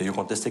 Yo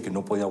contesté que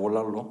no podía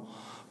volarlo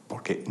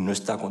porque no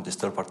está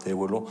contestado el parte de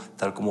vuelo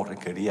tal como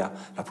requería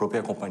la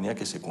propia compañía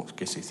que se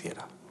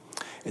hiciera.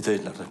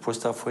 Entonces la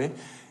respuesta fue: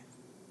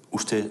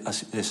 usted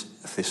es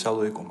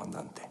cesado de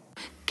comandante.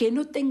 Que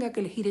no tenga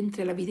que elegir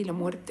entre la vida y la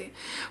muerte,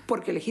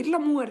 porque elegir la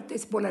muerte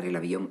es volar el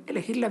avión,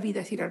 elegir la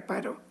vida es ir al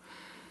paro.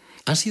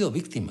 Han sido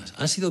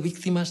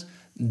víctimas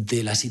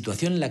de la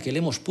situación en la que le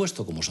hemos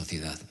puesto como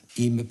sociedad.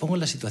 Y me pongo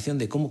en la situación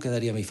de cómo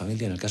quedaría mi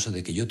familia en el caso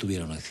de que yo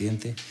tuviera un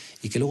accidente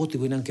y que luego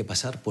tuvieran que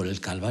pasar por el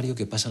calvario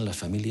que pasan las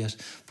familias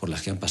por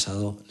las que han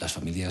pasado las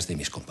familias de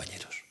mis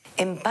compañeros.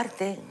 En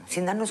parte,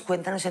 sin darnos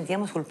cuenta, nos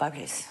sentíamos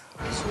culpables.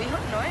 Su hijo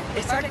no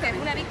es culpable, que es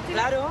una víctima.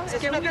 Claro, es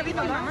que es una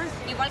víctima más.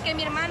 Igual que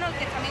mi hermano, el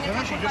que también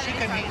está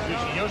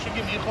culpabilizado. Si yo sé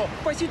que mi hijo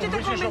pues si usted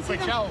está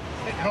convencido,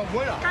 no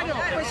vuela. Claro,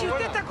 pues si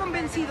usted está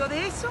convencido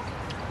de eso,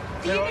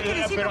 tiene que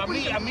decirlo.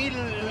 Pero a mí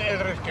el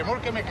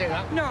resquemor que me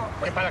queda,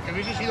 que para que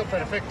hubiese sido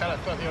perfecta la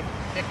actuación,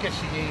 es que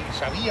si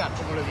sabía,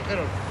 como le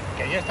dijeron,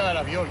 que allí estaba el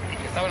avión y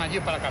que estaban allí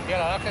para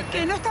cambiar a la gente...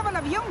 Que no estaba el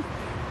avión.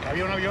 Que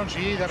había un avión,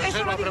 sí, de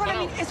reserva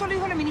preparado. Eso lo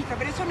dijo la ministra,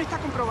 pero eso no está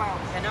comprobado.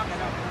 Que no.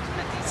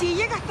 Si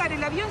llega a estar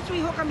el avión, su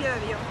hijo cambia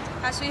de avión.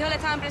 A su hijo le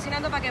estaban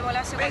presionando para que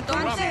volase cuanto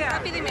antes,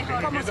 rápido y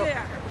mejor. Como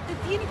sea.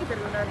 Usted tiene que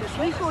perdonarle.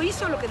 Su hijo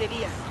hizo lo que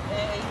debía.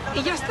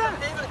 Y ya está.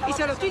 Y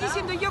se lo estoy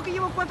diciendo yo, que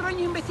llevo 4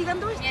 años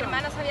investigando esto. Mi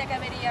hermano sabía que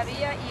avería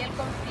había y él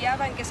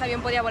confiaba en que ese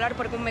avión podía volar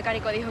porque un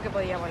mecánico dijo que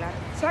podía volar.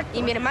 Exacto.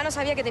 Y mi hermano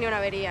sabía que tenía una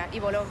avería y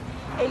voló.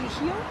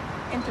 Eligió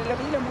entre la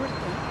vida y la muerte.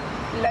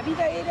 La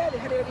vida era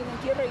dejar el avión en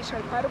tierra e irse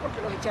al paro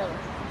porque los echaban.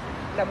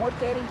 La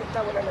muerte era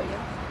intentar volar el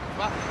avión.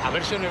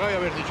 Haberse negado y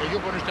haber dicho,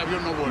 yo con este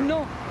avión no vuelo.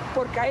 No,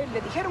 porque a él le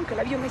dijeron que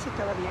el avión ese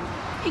estaba bien.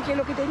 Y que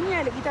lo que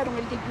tenía, le quitaron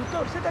el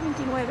difusor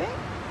Z29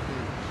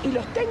 y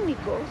los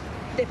técnicos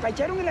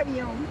despacharon el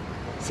avión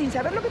sin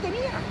saber lo que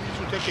tenía.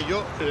 Es usted que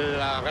yo,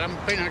 la gran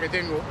pena que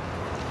tengo...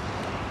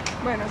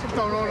 Bueno, no se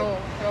preocupe.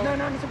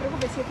 No se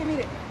preocupe. Si es que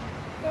mire,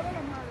 todas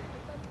las madres...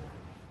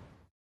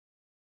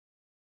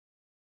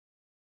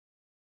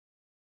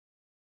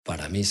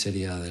 Para mí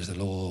sería, desde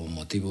luego,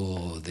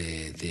 motivo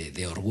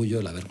de orgullo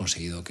el haber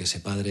conseguido que ese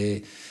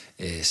padre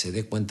se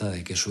dé cuenta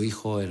de que su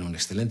hijo era un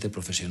excelente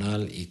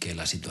profesional y que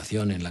la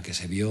situación en la que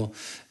se vio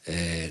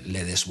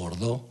le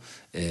desbordó,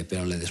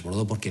 pero le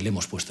desbordó porque le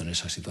hemos puesto en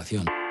esa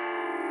situación.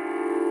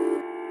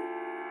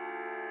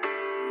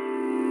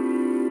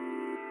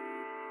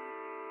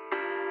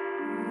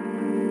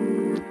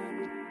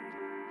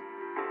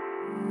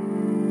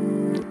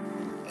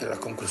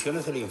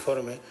 conclusiones del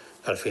informe,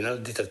 al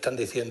final te están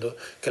diciendo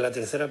que la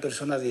tercera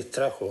persona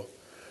distrajo,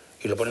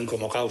 y lo ponen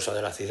como causa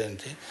del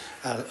accidente,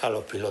 a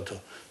los pilotos.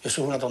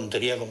 Eso es una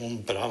tontería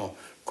pero vamos,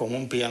 como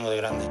un piano de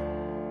grande.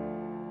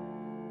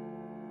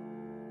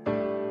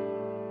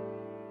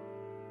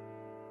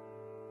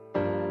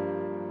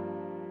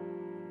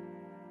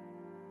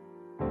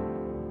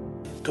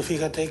 Tú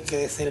fíjate que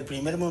desde el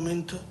primer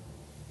momento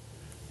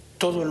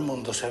todo el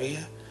mundo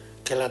sabía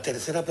que la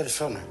tercera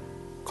persona,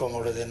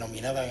 como le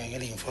denominaban en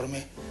el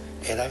informe,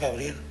 era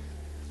Gabriel.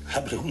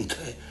 La pregunta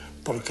es,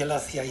 ¿por qué la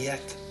hacía Jack?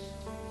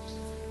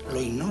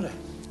 ¿Lo ignora?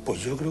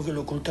 Pues yo creo que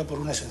lo oculta por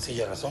una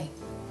sencilla razón.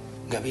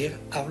 Gabriel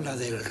habla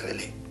del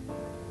relé.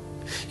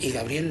 Y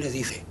Gabriel le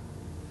dice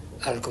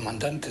al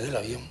comandante del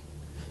avión,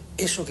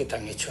 eso que te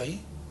han hecho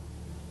ahí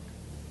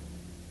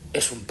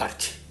es un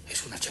parche,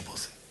 es una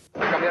chapuza.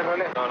 ¿Cambiar el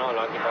relé? No,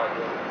 lo han quitado,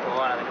 tío.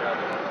 ¿Cómo van a quitar?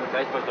 ¿Te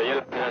habéis puesto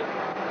hielo al final?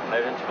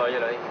 ¿Habéis enchufado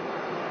hielo ahí?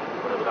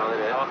 Por puta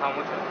madre, ¿ha bajado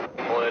mucho?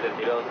 Joder, el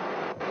tirón.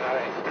 A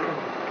ver, el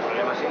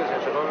problema sí que el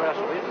sensor no me va a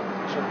subir.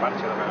 Es un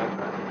parche lo que han hecho.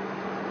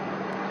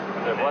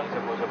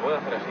 Se puede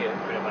hacer así, ¿eh?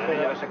 Pero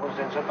poner ese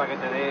sensor para que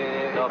te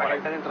dé... No, para que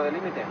esté dentro del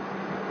límite.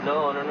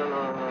 No,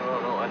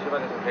 eso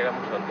para que se enfriara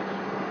mucho antes.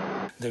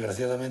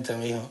 Desgraciadamente a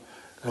mi hijo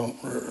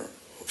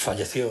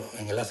falleció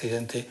en el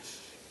accidente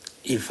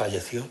y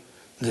falleció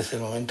desde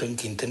el momento en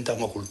que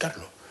intentan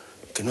ocultarlo.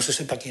 Que no se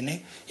sepa quién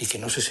es y que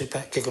no se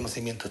sepa qué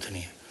conocimientos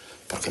tenía,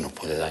 porque nos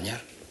puede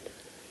dañar.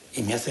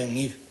 Y me hacen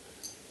ir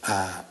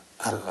a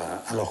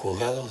los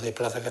juzgados de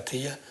Plaza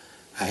Castilla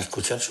a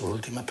escuchar sus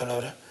últimas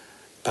palabras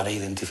para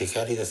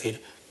identificar y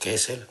decir que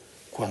es él,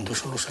 cuando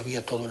eso lo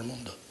sabía todo el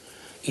mundo.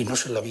 Y no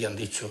se lo habían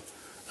dicho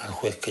al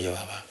juez que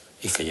llevaba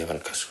y que lleva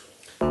el caso.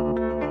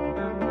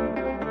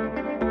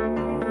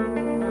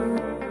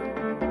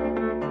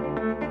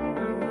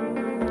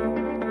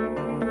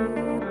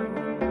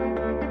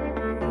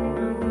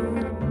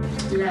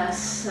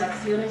 Las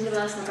acciones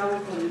llevadas a cabo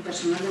por el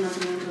personal de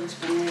mantenimiento de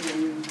Spanair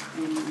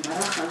en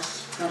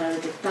Barajas para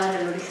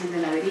detectar el origen de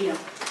la avería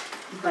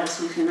y para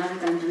solucionar el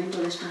calentamiento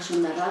de esta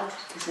sonda RAT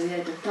que se había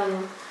detectado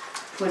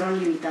fueron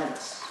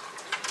limitadas.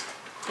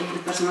 El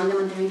personal de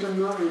mantenimiento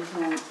no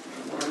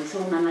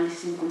realizó un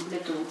análisis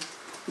incompleto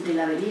de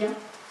la avería,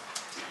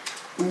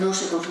 no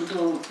se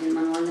consultó el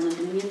manual de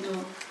mantenimiento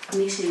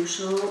ni se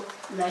usó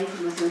la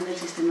información del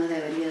sistema de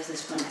averías de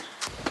Spanair.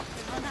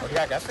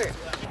 Oiga, ¿qué hace?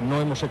 No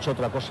hemos hecho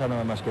otra cosa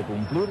nada más que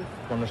cumplir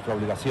con nuestra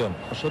obligación.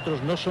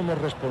 Nosotros no somos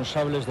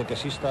responsables de que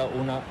exista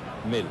una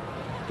MEL,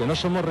 que no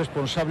somos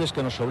responsables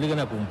que nos obliguen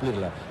a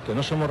cumplirla, que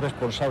no somos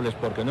responsables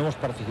porque no hemos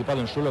participado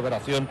en su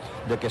elaboración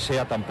de que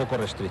sea tampoco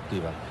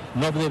restrictiva.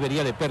 No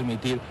debería de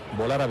permitir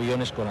volar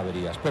aviones con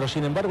averías, pero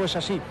sin embargo es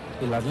así,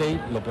 y la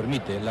ley lo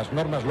permite, las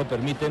normas lo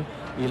permiten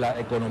y la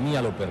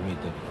economía lo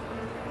permite.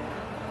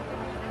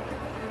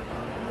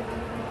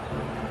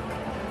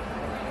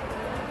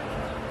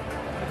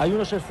 Hay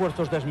unos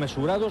esfuerzos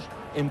desmesurados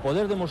en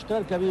poder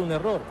demostrar que ha habido un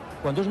error,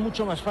 cuando es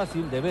mucho más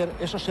fácil de ver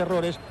esos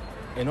errores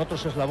en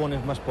otros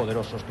eslabones más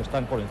poderosos que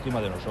están por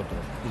encima de nosotros.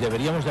 Y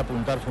deberíamos de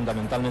apuntar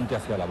fundamentalmente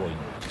hacia la Boeing.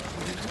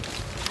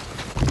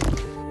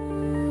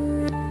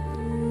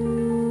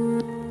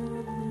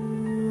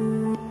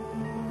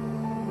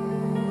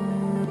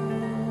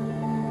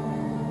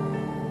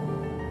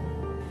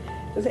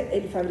 Entonces,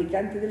 el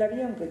fabricante del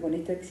avión, que con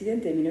este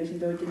accidente de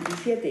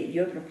 1987 y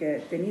otros que ha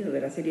tenido de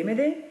la serie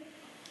MD,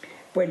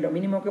 pues lo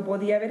mínimo que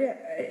podía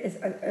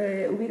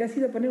haber hubiera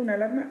sido poner una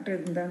alarma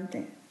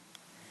redundante.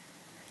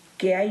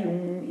 Que hay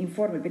un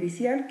informe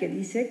pericial que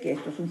dice que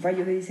esto es un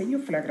fallo de diseño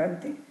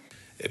flagrante.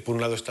 Por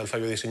un lado está el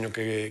fallo de diseño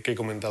que he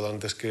comentado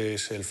antes, que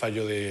es el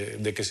fallo de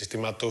que el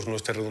sistema TOS no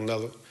esté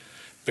redundado,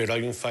 pero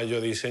hay un fallo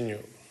de diseño,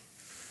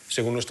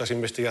 según nuestras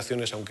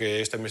investigaciones,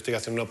 aunque esta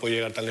investigación no puede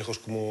llegar tan lejos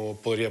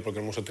como podría porque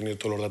hemos obtenido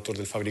todos los datos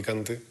del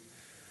fabricante,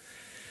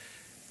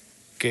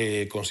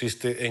 que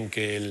consiste en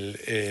que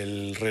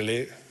el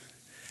relé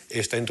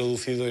está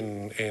introducido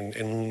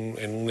en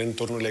un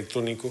entorno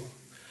electrónico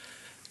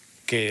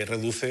que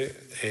reduce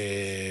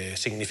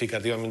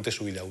significativamente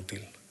su vida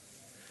útil.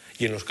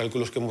 Y en los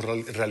cálculos que hemos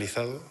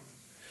realizado,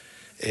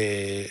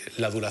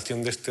 la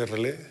duración de este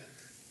relé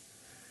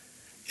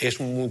es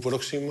muy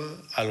próxima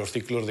a los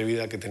ciclos de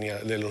vida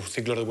de los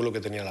ciclos de vuelo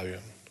que tenía el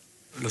avión.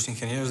 Los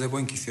ingenieros de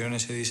Boeing que hicieron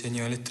ese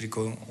diseño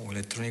eléctrico o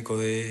electrónico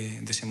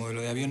de ese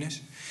modelo de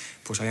aviones,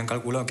 pues habían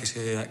calculado que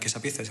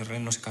esa pieza, ese relé,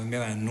 no se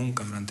cambiaba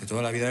nunca durante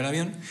toda la vida del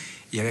avión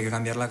y había que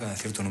cambiarla cada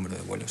cierto número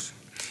de vuelos.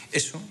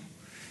 Eso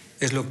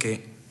es lo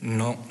que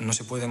no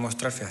se puede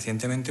demostrar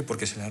fehacientemente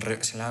porque se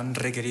le han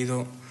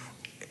requerido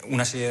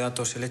una serie de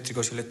datos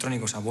eléctricos y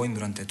electrónicos a Boeing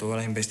durante toda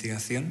la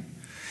investigación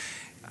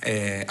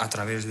a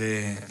través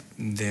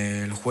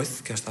del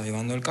juez que ha estado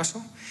llevando el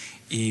caso,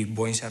 y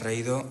Boeing se ha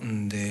reído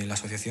de la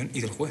asociación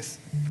y del juez.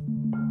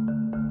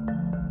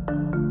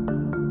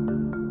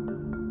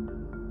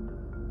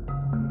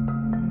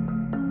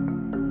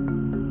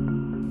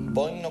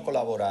 Boeing no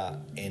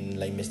colabora en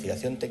la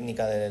investigación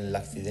técnica del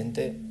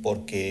accidente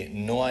porque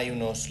no hay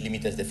unos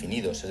límites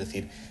definidos. Es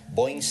decir,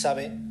 Boeing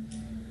sabe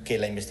que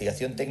la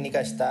investigación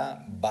técnica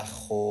está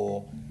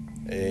bajo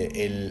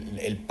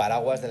el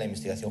paraguas de la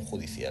investigación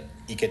judicial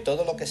y que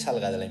todo lo que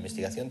salga de la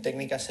investigación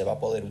técnica se va a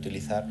poder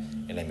utilizar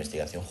en la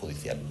investigación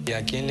judicial. ¿Y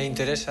a quién le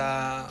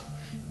interesa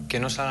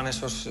que no salgan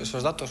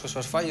esos datos,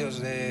 esos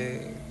fallos,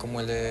 como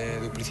el de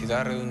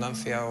duplicidad,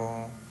 redundancia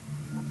o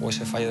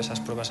ese fallo de esas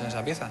pruebas en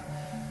esa pieza?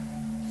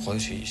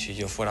 Joder, si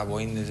yo fuera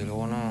Boeing, desde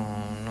luego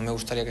no me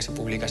gustaría que se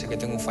publicase que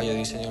tengo un fallo de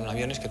diseño en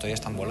aviones que todavía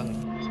están volando.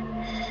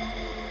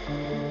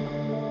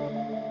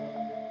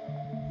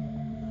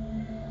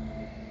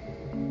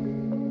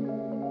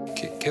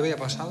 ¿Qué habría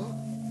pasado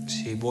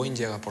si Boeing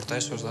llega a aportar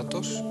esos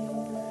datos?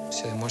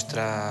 Se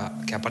demuestra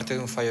que aparte de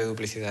un fallo de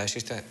duplicidad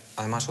existe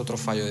además otro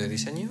fallo de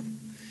diseño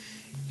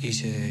y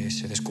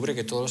se descubre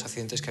que todos los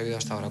accidentes que ha habido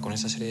hasta ahora con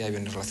esa serie de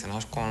aviones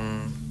relacionados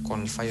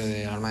con el fallo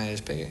de alarma de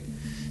despegue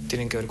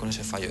tienen que ver con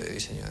ese fallo de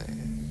diseño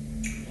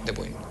de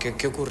Boeing.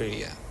 ¿Qué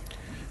ocurriría?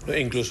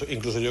 Incluso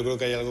yo creo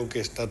que hay algo que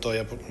está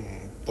todavía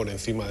por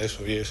encima de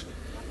eso, y es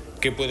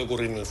qué puede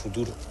ocurrir en el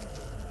futuro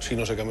si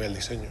no se cambia el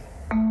diseño.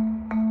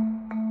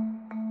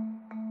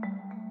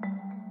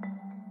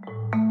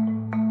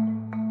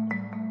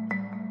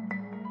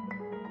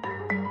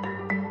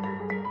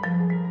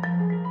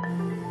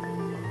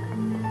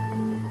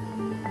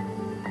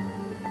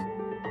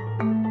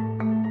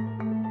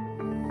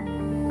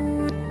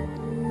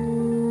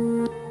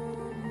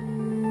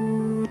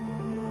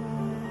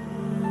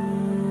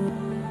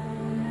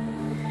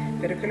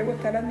 Pero es que luego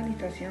está la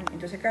administración.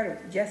 Entonces, claro,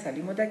 ya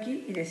salimos de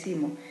aquí y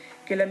decimos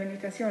que la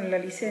administración, la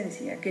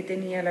licencia que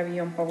tenía el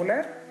avión para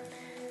volar,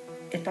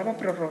 estaba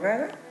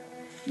prorrogada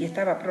y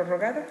estaba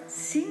prorrogada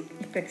sin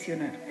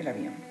inspeccionar el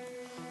avión.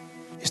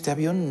 Este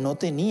avión no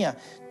tenía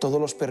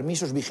todos los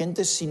permisos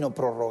vigentes, sino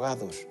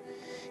prorrogados.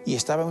 Y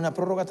estaba en una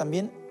prórroga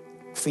también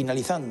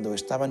finalizando,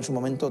 estaba en su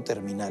momento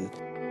terminal.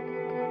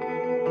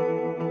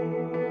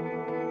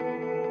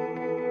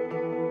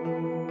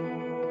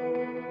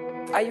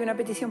 Hay una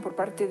petición por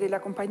parte de la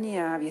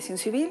compañía Aviación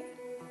Civil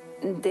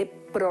de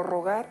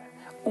prorrogar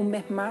un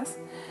mes más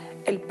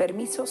el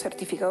permiso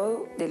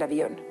certificado del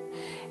avión.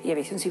 Y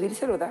Aviación Civil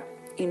se lo da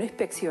y no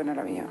inspecciona el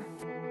avión.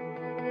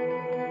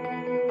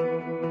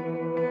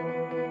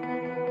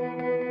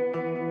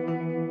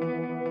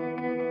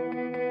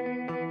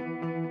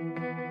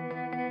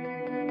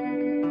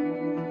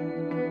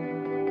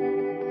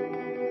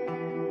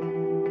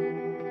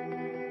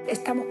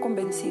 Estamos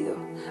convencidos,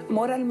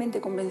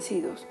 moralmente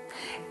convencidos,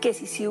 que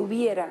si se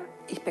hubiera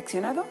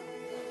inspeccionado,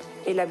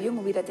 el avión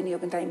hubiera tenido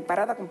que entrar en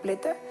parada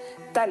completa,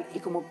 tal y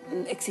como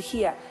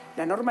exigía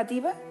la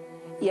normativa,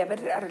 y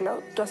haber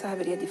arreglado todas esas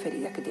averías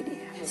diferidas que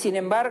tenía. Sin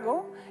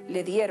embargo,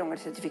 le dieron el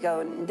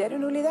certificado de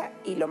aeronulidad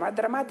y lo más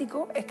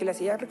dramático es que la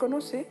CIA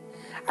reconoce,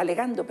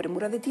 alegando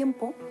premura de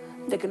tiempo,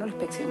 de que no lo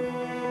inspeccionó.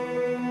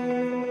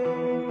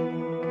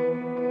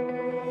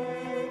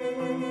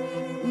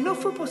 No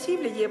fue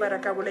posible llevar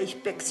a cabo la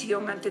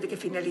inspección antes de que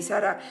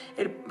finalizara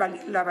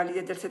la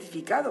validez del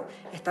certificado,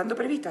 estando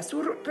prevista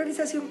su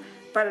realización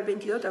para el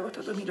 22 de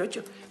agosto de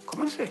 2008.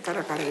 ¿Cómo no se les cae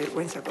la cara de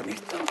vergüenza con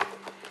esto?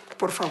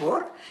 Por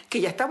favor,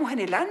 que ya estamos en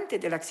el antes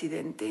del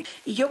accidente.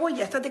 Y yo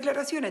voy a estas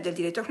declaraciones del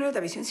director general de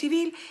Aviación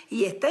Civil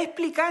y está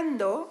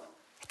explicando,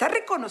 está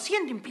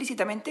reconociendo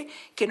implícitamente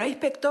que no hay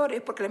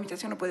inspectores porque la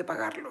administración no puede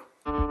pagarlo.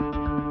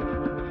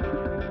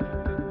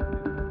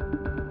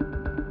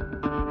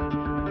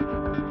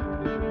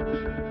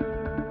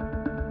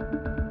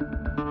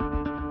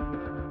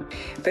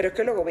 Pero es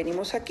que luego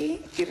venimos aquí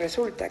y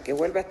resulta que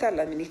vuelve a estar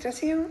la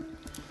administración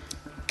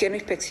que no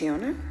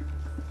inspecciona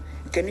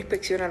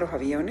los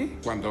aviones.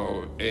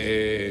 Cuando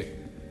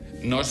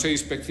no se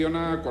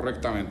inspecciona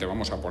correctamente,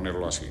 vamos a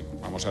ponerlo así,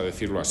 vamos a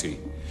decirlo así,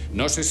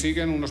 no se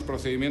siguen unos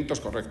procedimientos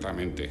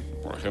correctamente,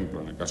 por ejemplo,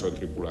 en el caso de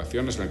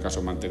tripulaciones, en el caso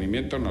de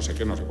mantenimiento, no sé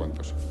qué, no sé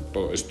cuántos,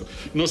 todo esto.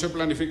 No se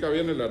planifica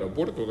bien el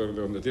aeropuerto desde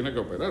donde tiene que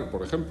operar,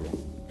 por ejemplo,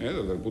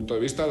 desde el punto de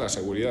vista de la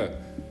seguridad.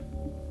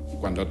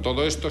 Cuando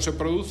todo esto se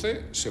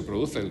produce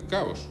el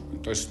caos.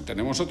 Entonces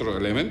tenemos otro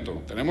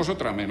elemento, tenemos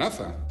otra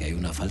amenaza. Hay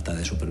una falta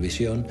de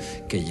supervisión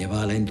que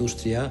lleva a la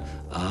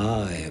industria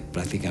a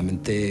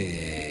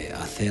prácticamente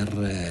hacer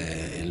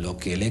lo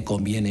que le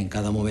conviene en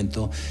cada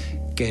momento,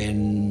 que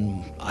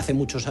hace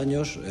muchos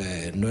años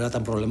no era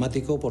tan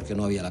problemático porque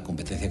no había la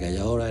competencia que hay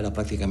ahora, era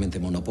prácticamente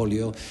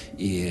monopolio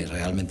y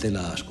realmente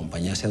las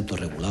compañías se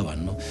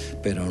autorregulaban, ¿no?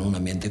 Pero en un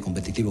ambiente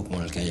competitivo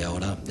como el que hay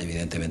ahora,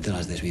 evidentemente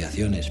las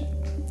desviaciones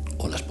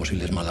o las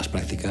posibles malas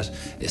prácticas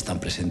están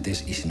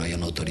presentes, y si no hay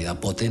una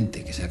autoridad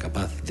potente que sea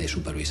capaz de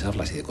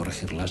supervisarlas y de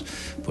corregirlas,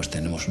 pues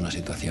tenemos una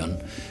situación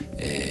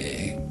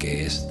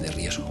que es de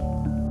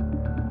riesgo.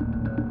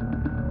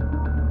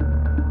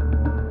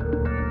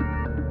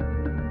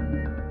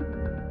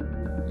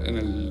 En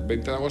el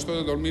 20 de agosto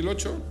de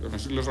 2008, no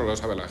sé si lo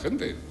sabe la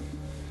gente,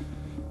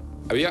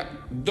 había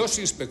 2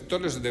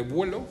 inspectores de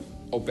vuelo,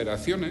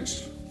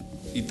 operaciones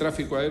y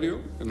tráfico aéreo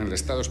en el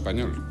Estado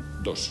español.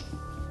 2.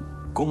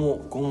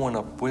 ¿Cómo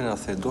pueden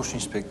hacer 2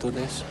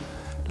 inspectores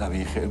la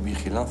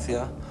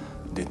vigilancia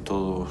de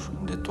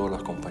todas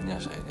las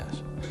compañías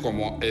aéreas?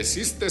 Como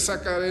existe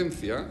esa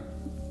carencia,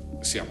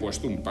 se ha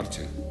puesto un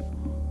parche.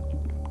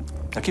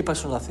 Aquí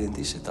pasa un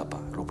accidente y se tapa,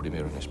 lo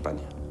primero en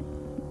España.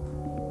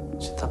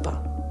 Se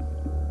tapa.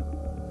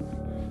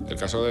 El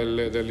caso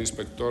del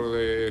inspector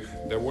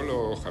de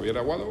vuelo, Javier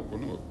Aguado,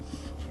 bueno,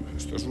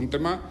 esto es un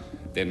tema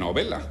de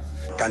novela.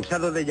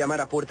 Cansado de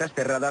llamar a puertas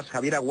cerradas,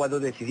 Javier Aguado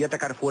decidió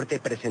atacar fuerte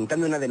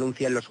presentando una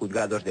denuncia en los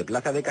juzgados de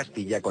Plaza de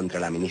Castilla contra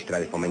la ministra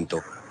de Fomento.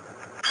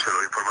 Se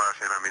lo informa a la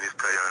señora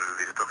ministra y al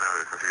director general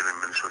de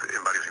Defensa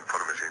en varios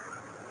informes,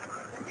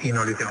 sí. ¿Y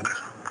no le hicieron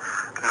caso?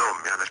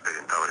 No, me han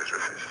expedientado varias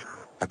veces.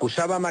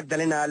 Acusaba a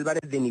Magdalena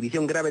Álvarez de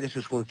inhibición grave de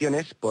sus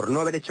funciones por no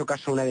haber hecho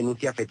caso a una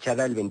denuncia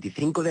fechada el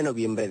 25 de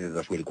noviembre de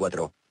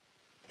 2004.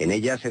 En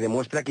ella se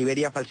demuestra que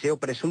Iberia falseó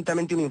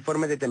presuntamente un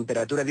informe de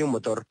temperatura de un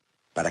motor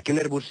para que un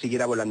Airbus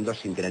siguiera volando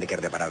sin tener que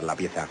reparar la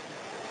pieza.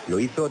 Lo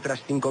hizo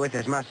otras 5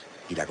 veces más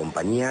y la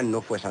compañía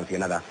no fue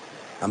sancionada.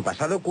 Han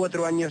pasado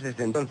 4 años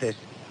desde entonces.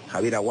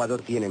 Javier Aguado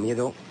tiene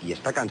miedo y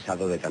está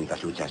cansado de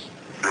tantas luchas.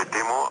 Le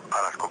temo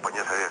a las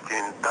compañías aéreas.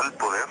 Tienen tal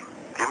poder,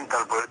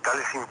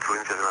 tales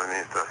influencias en la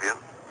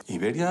administración.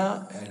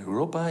 Iberia,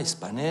 Europa,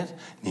 Spanair,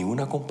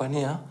 ninguna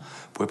compañía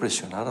puede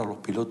presionar a los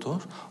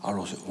pilotos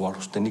o a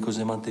los técnicos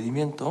de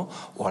mantenimiento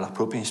o a la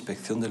propia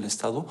inspección del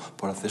Estado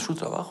por hacer su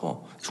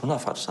trabajo. Es una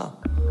farsa.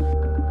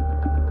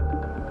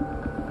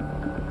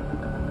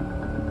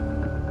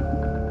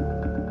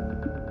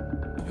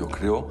 Yo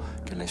creo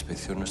que la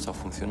inspección no está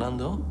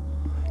funcionando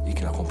y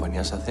que las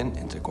compañías hacen,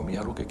 entre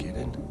comillas, lo que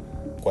quieren.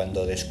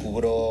 Cuando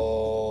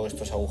descubro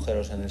estos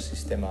agujeros en el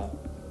sistema,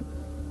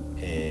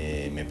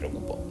 me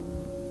preocupo.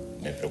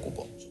 Me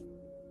preocupo.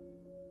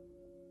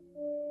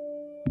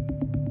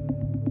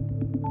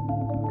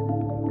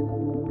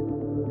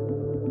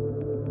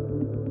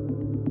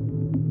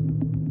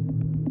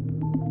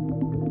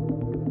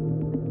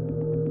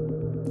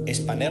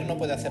 Spanair no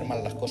puede hacer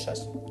mal las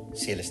cosas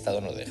si el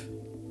Estado no deja.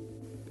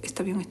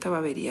 Este avión estaba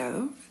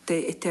averiado.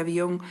 Este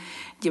avión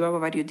llevaba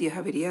varios días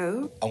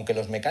averiado. Aunque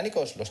los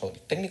mecánicos, los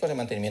técnicos de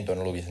mantenimiento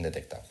no lo hubiesen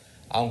detectado,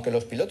 aunque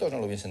los pilotos no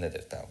lo hubiesen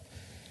detectado,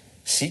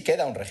 sí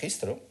queda un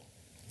registro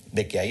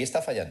de que ahí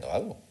está fallando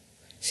algo.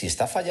 Si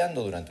está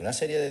fallando durante una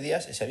serie de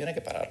días, ese avión hay que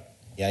pararlo.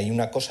 Y hay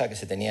una cosa que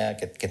tenía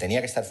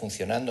que estar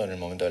funcionando en el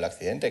momento del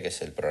accidente, que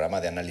es el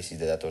programa de análisis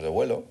de datos de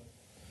vuelo,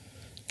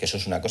 que eso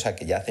es una cosa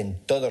que ya hacen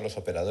todos los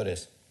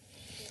operadores.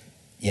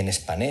 Y en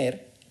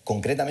Spanair,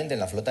 concretamente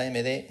en la flota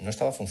MD, no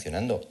estaba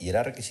funcionando y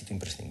era requisito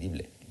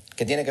imprescindible.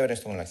 ¿Qué tiene que ver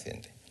esto con el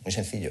accidente? Muy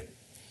sencillo.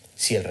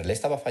 Si el relé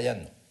estaba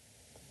fallando,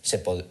 se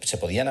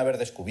podían haber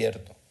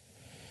descubierto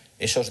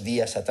esos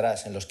días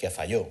atrás en los que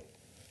falló,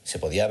 se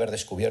podía haber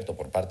descubierto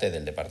por parte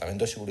del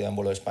Departamento de Seguridad en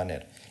Vuelo de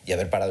Spanair y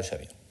haber parado ese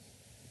avión.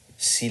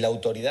 Si la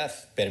autoridad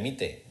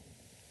permite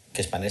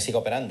que Spanair siga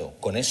operando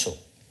con eso,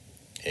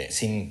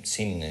 sin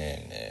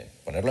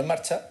ponerlo en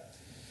marcha,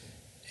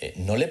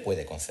 no le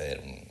puede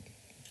conceder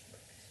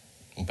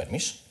un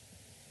permiso.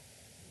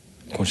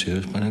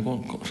 ¿Considero Spanair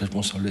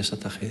responsable de esa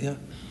tragedia?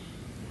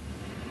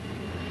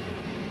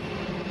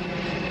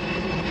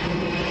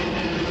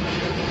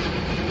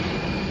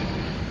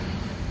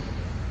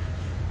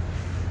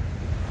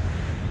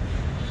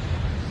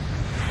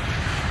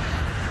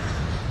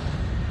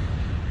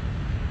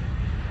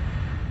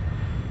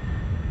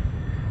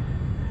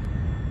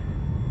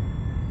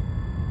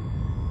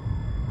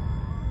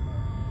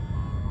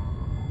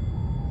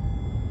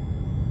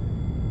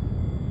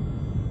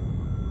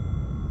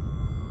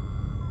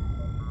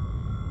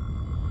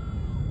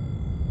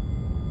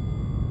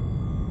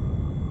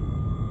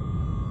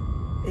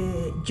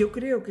 Yo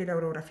creo que la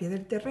orografía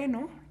del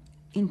terreno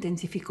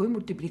intensificó y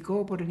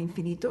multiplicó por el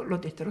infinito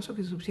los destrozos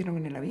que se pusieron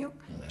en el avión.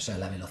 O sea,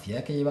 la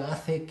velocidad que lleva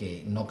hace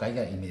que no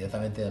caiga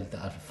inmediatamente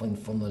al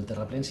fondo del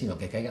terraplén, sino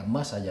que caiga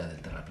más allá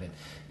del terraplén.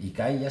 Y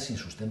cae ya sin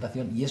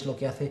sustentación, y es lo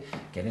que hace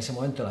que en ese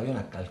momento el avión,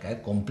 al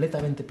caer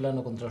completamente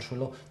plano contra el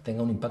suelo,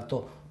 tenga un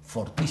impacto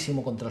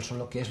fortísimo contra el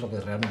suelo, que es lo que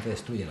realmente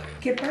destruye el avión.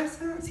 ¿Qué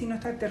pasa si no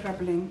está el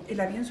terraplén?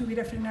 ¿El avión se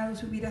hubiera frenado,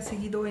 se hubiera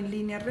seguido en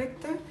línea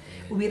recta?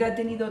 ¿Hubiera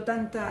tenido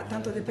tantos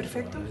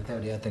desperfectos? Probablemente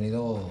habría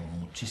tenido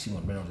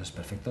muchísimos menos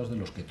desperfectos de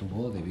los que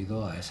tuvo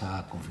debido a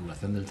esa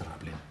configuración del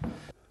terraplén.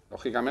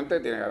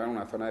 Lógicamente tiene que haber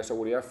una zona de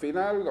seguridad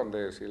final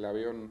donde si el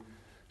avión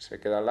se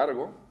queda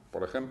largo,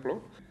 por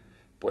ejemplo,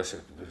 pues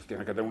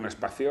tiene que tener un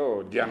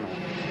espacio llano.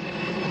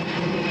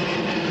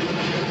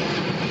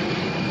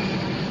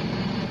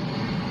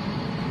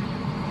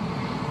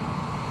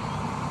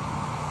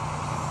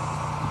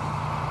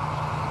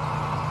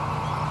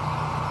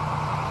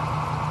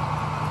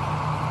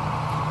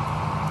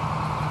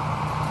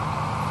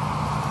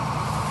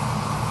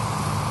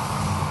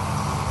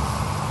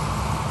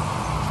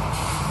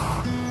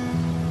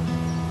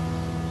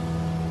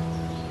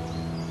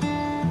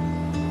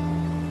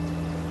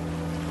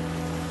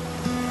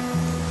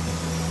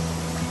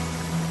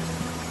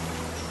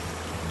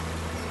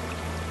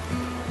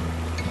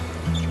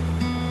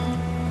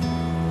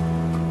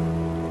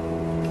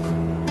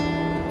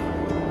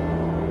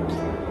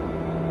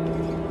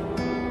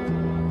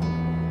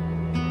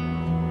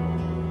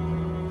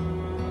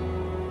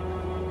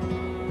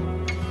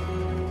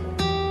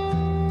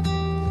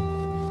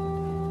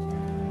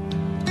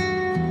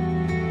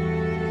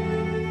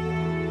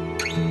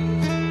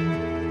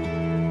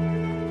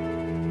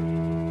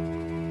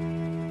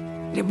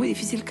 porque es muy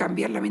difícil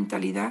cambiar la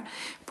mentalidad,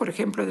 por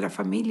ejemplo, de las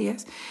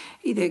familias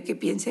y de que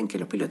piensen que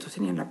los pilotos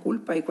tenían la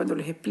culpa, y cuando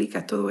les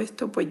explicas todo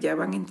esto, pues ya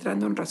van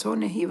entrando en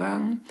razones y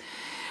van...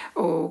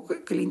 o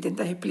que le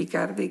intentas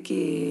explicar de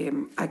que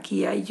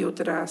aquí hay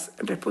otras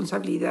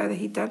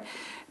responsabilidades y tal,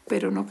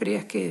 pero no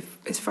creas que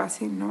es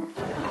fácil, ¿no?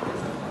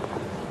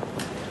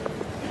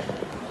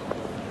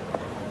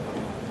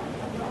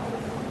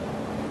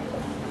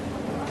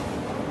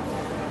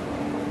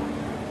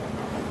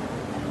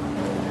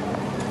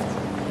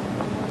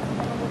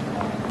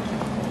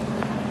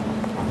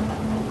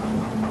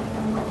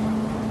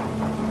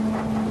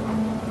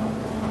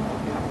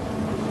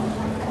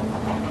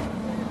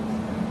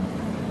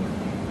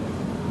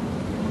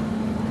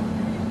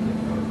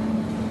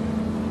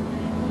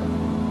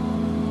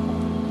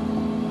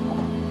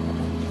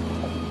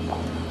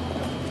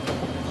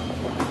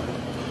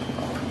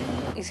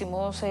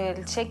 Hicimos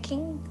el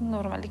check-in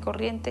normal y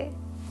corriente.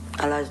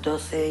 A las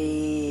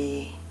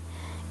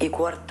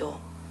 12:15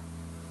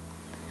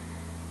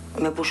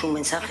 me puso un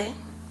mensaje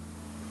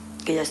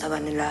que ya estaba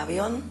en el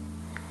avión,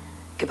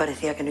 que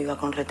parecía que no iba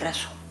con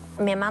retraso.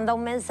 Me manda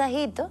un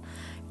mensajito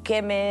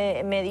que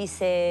me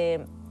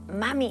dice,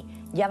 mami,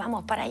 ya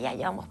vamos para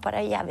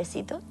allá,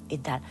 besitos y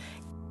tal.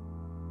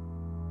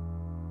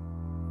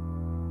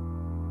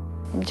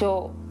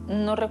 Yo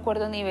no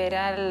recuerdo ni ver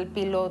al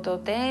piloto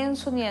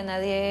tenso, ni a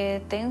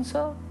nadie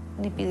tenso,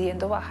 ni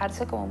pidiendo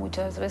bajarse, como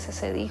muchas veces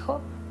se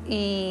dijo.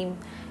 Y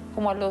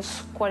como a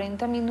los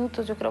 40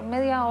 minutos, yo creo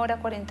media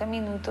hora, 40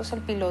 minutos, el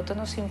piloto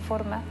nos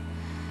informa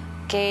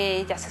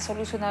que ya se ha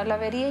solucionado la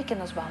avería y que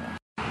nos vamos.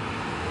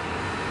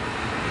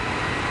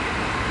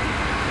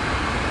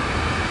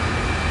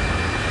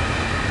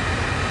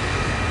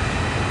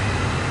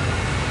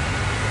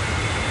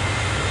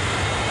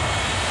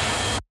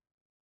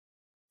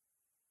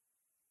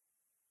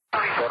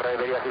 Corre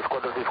Iberia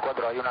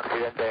 6464, hay un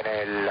accidente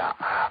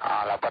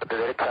a la parte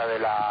derecha de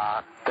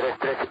la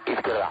 33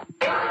 izquierda.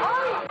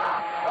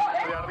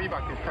 De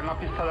arriba, que está en la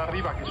pista de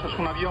arriba, que eso es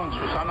un avión,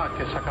 Susana,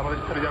 que se acaba de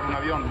estrellar un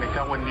avión, me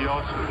cago en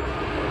Dios.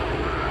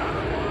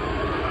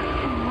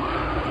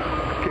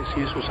 Que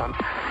sí, Susana.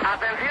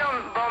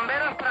 Atención,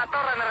 bomberos para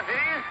torre, ¿me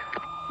recibís?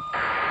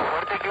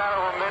 Fuerte y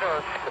claro,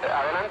 bomberos,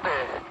 adelante.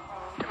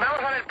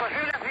 Vamos a ver,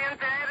 posible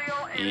accidente aéreo.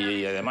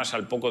 Y además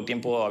al poco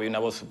tiempo había una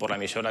voz por la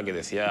emisora que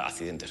decía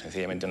accidente.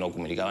 Sencillamente no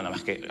comunicaba nada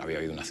más que había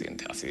habido un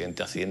accidente.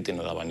 Accidente,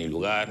 no daba ni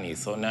lugar, ni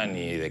zona,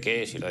 ni de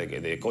qué, si era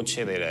de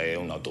coche, de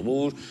un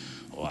autobús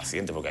o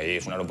accidente, porque ahí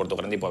es un aeropuerto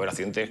grande y puede haber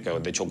accidentes que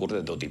de hecho ocurren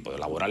de todo tipo, de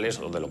laborales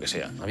o de lo que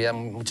sea. Había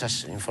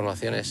muchas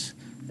informaciones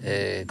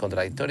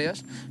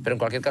contradictorias, pero en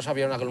cualquier caso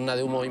había una columna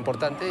de humo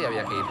importante y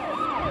había que ir.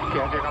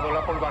 Que ha llegado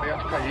la polvareda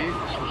allí,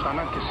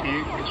 Susana, que sí,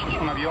 que eso es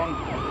un avión,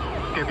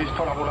 que he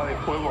visto la bola de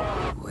fuego.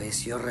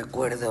 Pues yo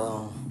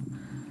recuerdo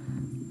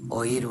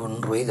oír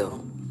un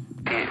ruido.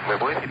 Sí, ¿me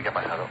puede decir qué ha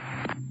pasado?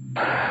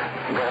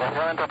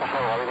 Desgraciadamente ha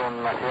pasado, ha habido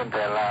un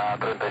accidente en la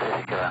 36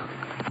 izquierda.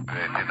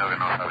 Entiendo que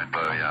no saben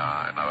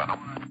todavía nada, ¿no?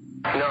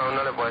 No,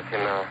 no le puedo decir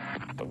nada.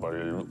 Por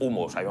el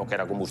humo sabíamos que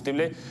era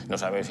combustible, no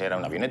sabíamos si era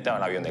una avioneta o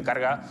un avión de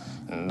carga,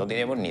 no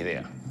teníamos ni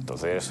idea.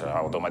 Entonces,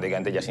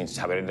 automáticamente, ya sin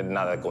saber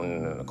nada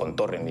con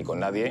Torre ni con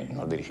nadie,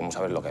 nos dirigimos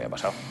a ver lo que había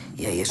pasado.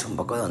 Y ahí es un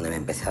poco donde me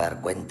empecé a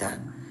dar cuenta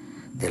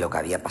de lo que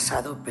había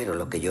pasado, pero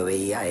lo que yo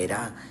veía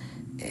era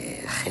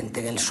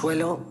gente en el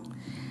suelo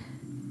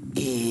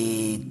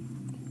y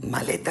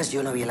maletas.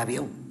 Yo no vi el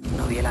avión,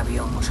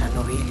 o sea,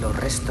 no vi los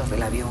restos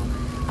del avión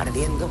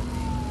ardiendo.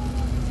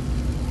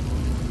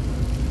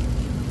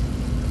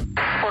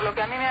 Por lo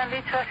que a mí me han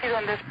dicho, ha sido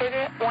el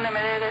despegue un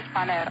MD de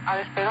Spanair. Ha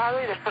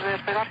despegado y después de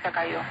despegar se ha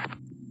caído.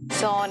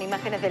 Son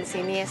imágenes del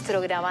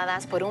siniestro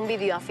grabadas por un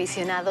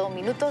videoaficionado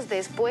minutos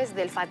después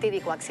del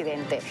fatídico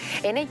accidente.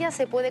 En ellas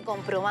se puede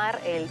comprobar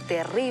el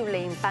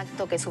terrible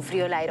impacto que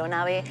sufrió la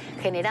aeronave,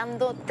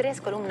 generando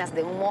 3 columnas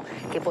de humo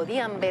que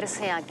podían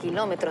verse a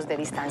kilómetros de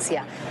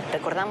distancia.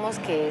 Recordamos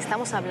que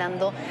estamos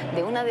hablando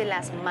de una de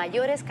las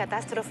mayores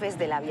catástrofes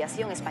de la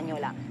aviación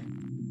española.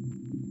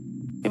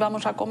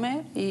 Íbamos a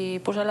comer y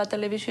puse la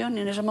televisión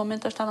y en ese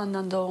momento estaban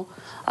dando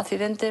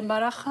accidente en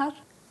Barajas.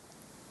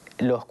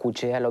 Lo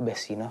escuché a los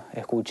vecinos,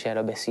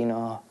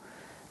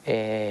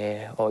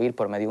 oír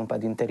por medio de un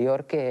patio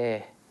interior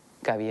que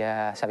se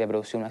había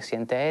producido un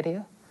accidente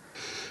aéreo.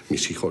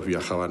 Mis hijos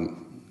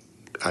viajaban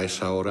a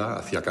esa hora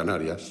hacia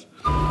Canarias.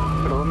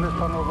 ¿Pero dónde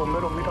están los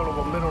bomberos? Mira los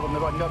bomberos, donde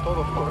van ya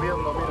todos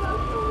corriendo, mira.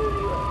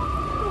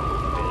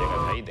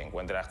 Te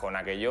encuentras con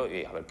aquello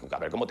y a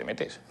ver cómo te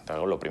metes.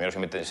 Entonces, lo primero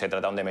se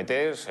trataron de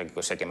meter,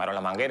 se quemaron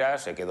las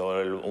mangueras,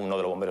 uno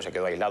de los bomberos se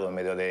quedó aislado en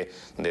medio de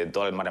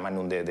todo el mare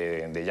magnum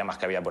de llamas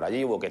que había por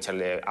allí, hubo que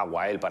echarle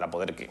agua a él para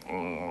poder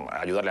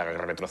ayudarle a que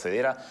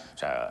retrocediera. O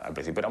sea, al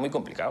principio era muy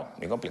complicado,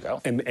 muy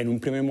complicado. En un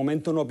primer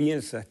momento no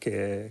piensas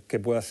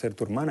que pueda ser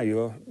tu hermana.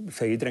 Yo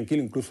seguí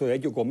tranquilo, incluso de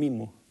ello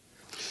comimos.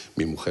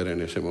 Mi mujer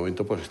en ese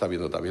momento pues está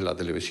viendo también la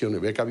televisión y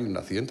ve que ha habido un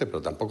accidente,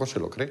 pero tampoco se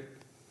lo cree.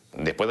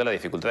 Después de las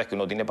dificultades que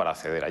uno tiene para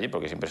acceder allí,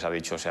 porque siempre se ha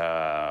dicho, o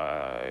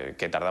sea,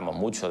 que tardamos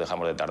mucho,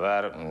 dejamos de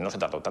tardar, no se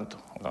tardó tanto.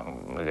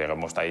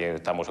 Llegamos ahí,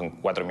 estamos en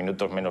 4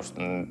 minutos, menos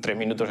 3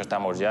 minutos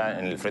estamos ya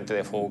en el frente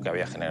de fuego que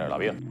había generado el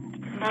avión.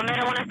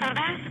 Bombero, buenas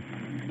tardes.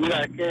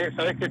 Mira, es que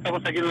sabes que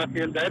estamos aquí en un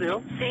accidente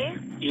aéreo.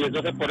 Sí. Y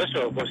entonces por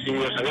eso, por si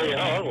os había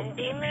llegado algo.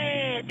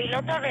 Dime,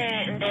 piloto,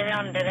 ¿de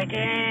dónde? ¿De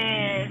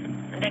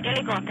qué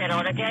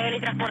helicóptero? ¿De qué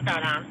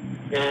helitransportada?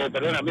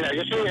 Perdona, mira,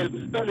 yo soy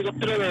el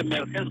helicóptero de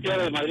emergencia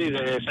de Madrid,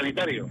 de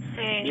sanitario.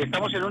 Sí. Y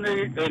estamos en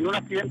un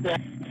accidente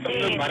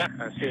en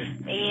Barajas, sí.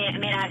 Y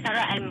mira,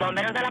 el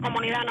bomberos de la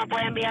comunidad no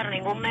puede enviar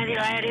ningún medio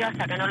aéreo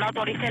hasta que no lo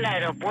autorice el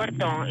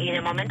aeropuerto. Y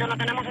de momento no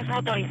tenemos esa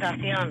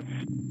autorización.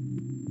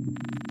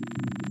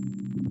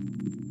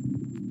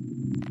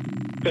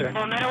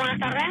 Bombero, buenas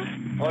tardes.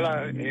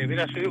 Hola,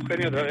 mira, soy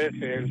Eugenio otra vez,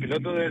 el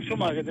piloto del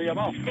Suma que te he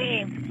llamado.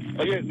 Sí.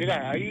 Oye,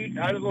 mira, ¿hay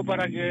algo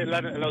para que la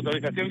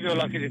autorización que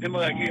la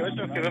agilicemos de aquí o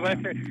eso? Es que me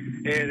parece,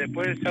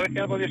 después, ¿sabes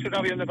que podría ser un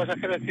avión de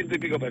pasajeros de 100 y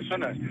pico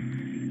personas?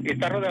 Y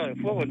está rodeado de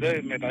fuego,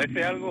 entonces me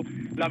parece algo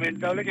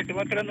lamentable que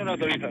estemos esperando una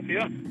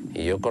autorización.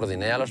 Y yo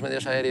coordiné a los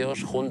medios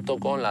aéreos junto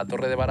con la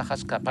Torre de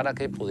Barajas para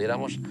que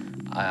pudiéramos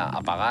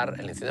apagar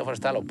el incendio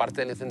forestal o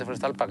parte del incendio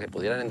forestal para que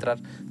pudieran entrar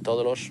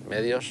todos los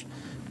medios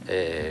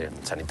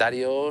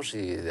sanitarios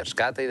y de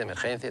rescate y de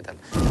emergencia y tal.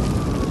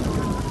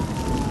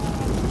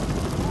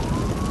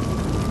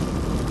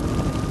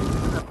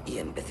 Y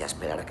empecé a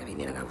esperar a que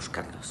vinieran a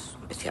buscarnos.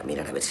 Empecé a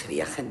mirar a ver si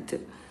había gente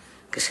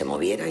que se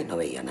moviera y no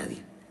veía a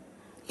nadie.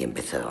 Y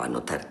empecé a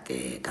notar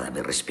que cada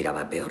vez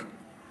respiraba peor.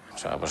 O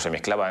sea, pues se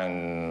mezclaba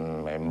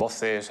en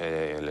voces,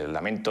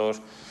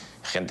 lamentos,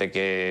 gente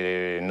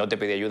que no te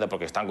pedía ayuda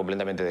porque estaban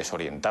completamente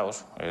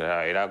desorientados.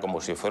 Era como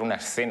si fuera una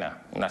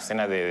escena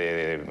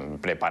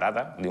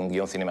preparada de un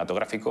guión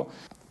cinematográfico.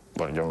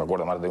 Bueno, yo me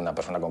acuerdo más de una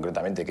persona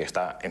concretamente que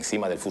está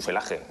encima del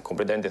fuselaje,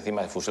 completamente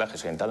encima del fuselaje,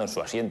 sentado en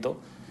su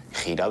asiento,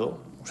 girado,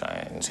 o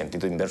sea, en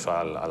sentido inverso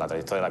a la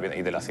trayectoria del avión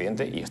y del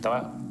accidente, y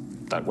estaba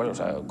tal cual, o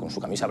sea, con su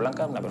camisa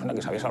blanca, una persona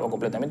que se había salvado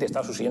completamente y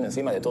estaba sucediendo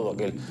encima de todo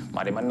aquel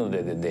maremano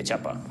de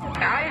chapa.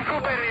 Hay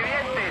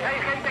supervivientes, hay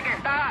gente que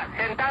está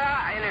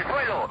sentada en el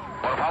suelo.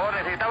 Por favor,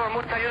 necesitamos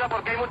mucha ayuda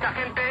porque hay mucha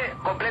gente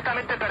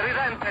completamente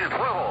perdida entre el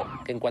fuego.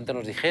 En cuanto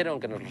nos dijeron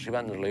que nos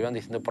lo iban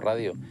diciendo por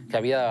radio, que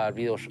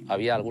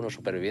había algunos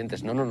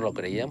supervivientes, no nos lo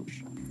creíamos.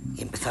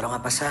 Y empezaron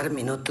a pasar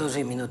minutos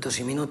y minutos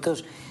y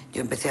minutos.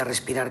 Yo empecé a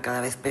respirar cada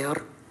vez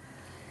peor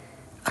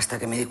hasta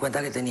que me di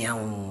cuenta que tenía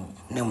un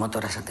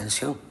neumotórax a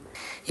tensión.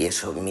 Y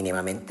eso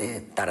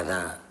mínimamente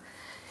tarda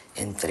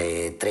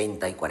entre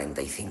 30 y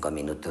 45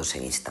 minutos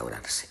en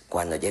instaurarse.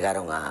 Cuando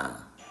llegaron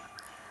a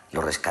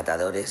los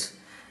rescatadores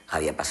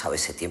había pasado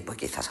ese tiempo y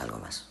quizás algo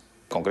más.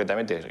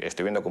 Concretamente,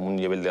 estoy viendo como un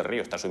nivel del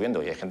río está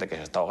subiendo y hay gente que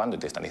se está ahogando y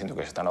te están diciendo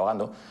que se están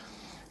ahogando.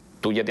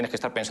 Tú ya tienes que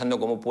estar pensando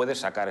cómo puedes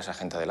sacar a esa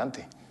gente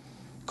adelante.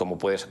 Cómo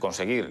puedes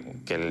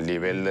conseguir que el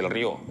nivel del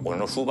río o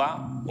no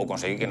suba o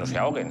conseguir que no se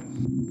ahoguen.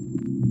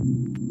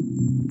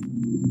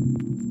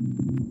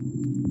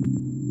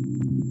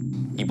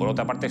 Y por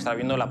otra parte está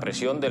viendo la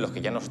presión de los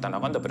que ya no se están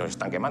ahogando, pero se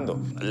están quemando.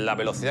 La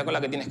velocidad con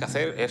la que tienes que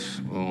hacer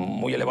es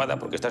muy elevada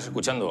porque estás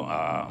escuchando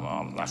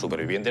a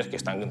supervivientes que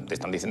te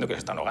están diciendo que se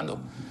están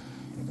ahogando.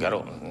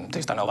 Claro, te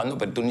están ahogando,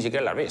 pero tú ni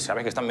siquiera las ves.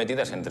 Sabes que están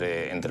metidas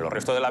entre los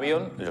restos del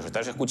avión, los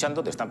estás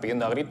escuchando, te están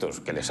pidiendo a gritos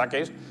que les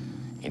saques.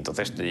 Y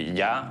entonces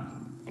ya,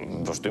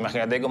 pues tú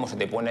imagínate cómo se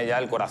te pone ya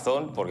el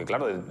corazón, porque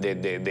claro,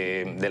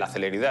 de la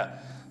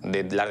celeridad,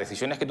 de las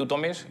decisiones que tú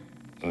tomes,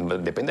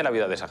 depende la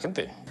vida de esa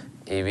gente.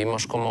 Y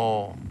vimos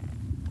como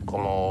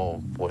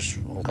pues,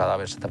 un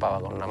cadáver se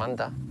tapaba con una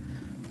manta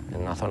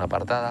en una zona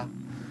apartada,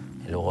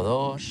 y luego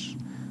dos,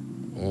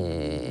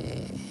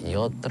 y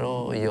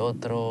otro, y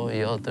otro,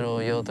 y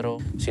otro, y otro.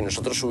 Si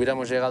nosotros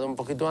hubiéramos llegado un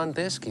poquito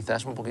antes,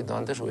 quizás un poquito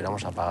antes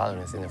hubiéramos apagado el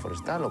incendio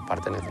forestal o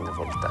parte del incendio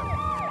forestal.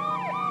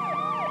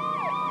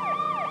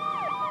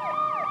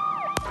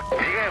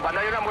 Sigue, cuando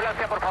hay una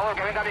ambulancia, por favor,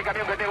 que venga mi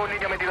camión que tengo un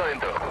niño metido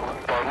dentro.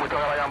 Por mucho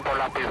que vayan por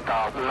la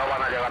pista, no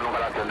van a llegar nunca a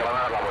la acción, te van a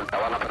dar la vuelta,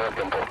 van a perder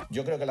tiempo.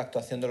 Yo creo que la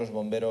actuación de los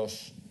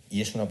bomberos,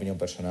 y es una opinión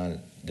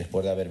personal,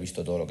 después de haber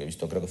visto todo lo que he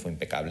visto, creo que fue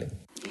impecable.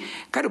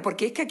 Claro,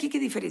 porque es que aquí hay que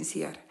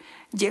diferenciar.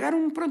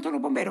 ¿Llegaron pronto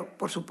los bomberos?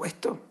 Por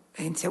supuesto.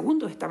 En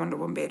segundos estaban los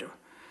bomberos.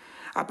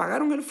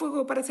 ¿Apagaron el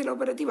fuego para hacer la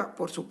operativa?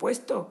 Por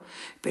supuesto.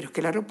 Pero es que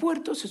el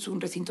aeropuerto es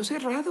un recinto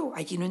cerrado.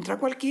 Allí no entra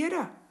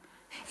cualquiera.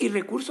 Y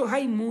recursos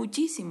hay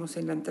muchísimos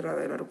en la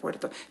entrada del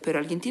aeropuerto. Pero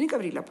alguien tiene que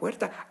abrir la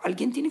puerta.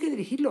 Alguien tiene que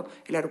dirigirlo.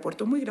 El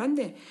aeropuerto es muy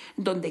grande.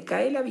 Donde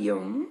cae el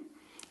avión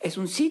es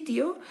un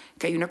sitio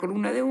que hay una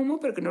columna de humo,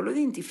 pero que no lo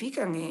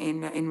identifican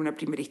en una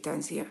primera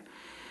instancia.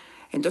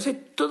 Entonces,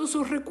 todos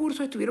sus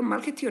recursos estuvieron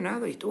mal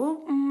gestionados. Y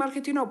estuvo mal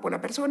gestionado por la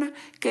persona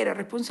que era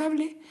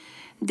responsable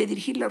de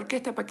dirigir la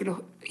orquesta para que los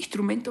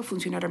instrumentos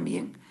funcionaran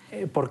bien.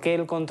 ¿Por qué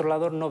el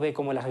controlador no ve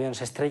cómo el avión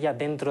se estrella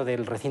dentro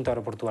del recinto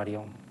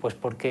aeroportuario? Pues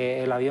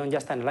porque el avión ya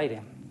está en el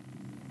aire.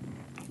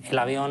 El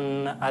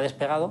avión ha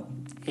despegado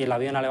y el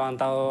avión ha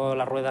levantado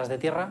las ruedas de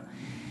tierra,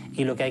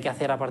 y lo que hay que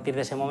hacer a partir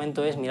de ese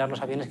momento es mirar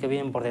los aviones que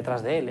vienen por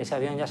detrás de él. Ese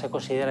avión ya se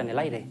considera en el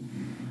aire.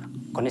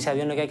 Con ese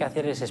avión lo que hay que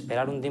hacer es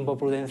esperar un tiempo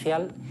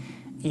prudencial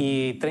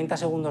y 30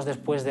 segundos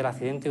después del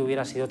accidente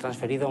hubiera sido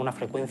transferido a una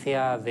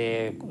frecuencia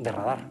de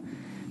radar.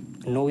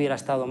 No hubiera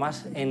estado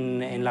más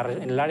en el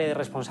área de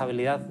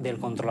responsabilidad del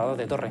controlador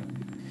de torre.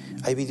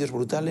 Hay vídeos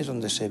brutales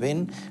donde se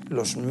ven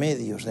los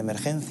medios de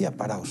emergencia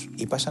parados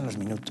y pasan los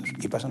minutos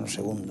y pasan los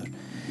segundos.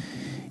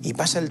 Y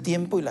pasa el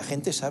tiempo y la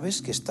gente,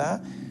 sabes, que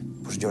está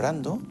pues,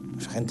 llorando,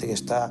 gente que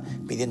está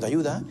pidiendo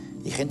ayuda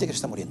y gente que se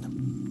está muriendo.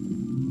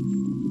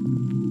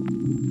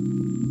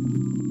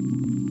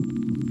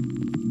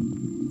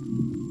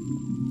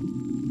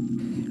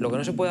 Lo que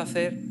no se puede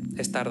hacer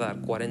es tardar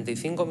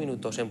 45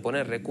 minutos en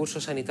poner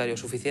recursos sanitarios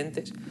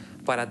suficientes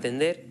para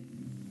atender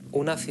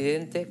un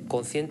accidente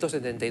con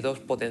 172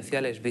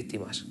 potenciales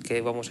víctimas que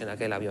íbamos en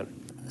aquel avión.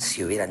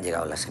 Si hubieran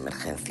llegado las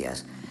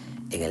emergencias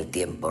en el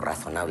tiempo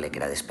razonable que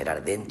era de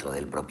esperar dentro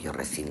del propio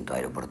recinto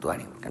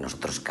aeroportuario, porque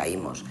nosotros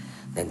caímos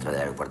dentro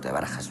del aeropuerto de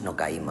Barajas, no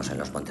caímos en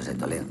los Montes de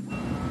Toledo.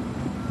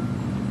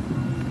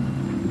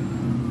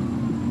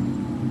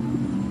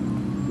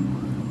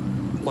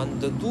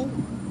 Cuando tú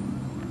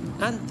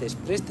antes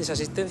prestes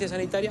asistencia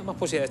sanitaria, más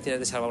posibilidades tienes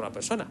de salvar a una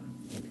persona.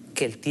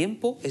 Que el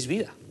tiempo es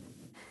vida.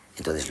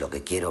 Entonces lo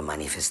que quiero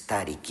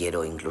manifestar y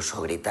quiero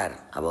incluso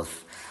gritar a voz,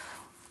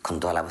 con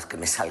toda la voz que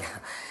me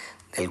salga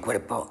del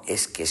cuerpo,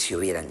 es que si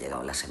hubieran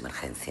llegado las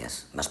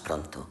emergencias más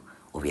pronto,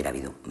 hubiera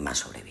habido más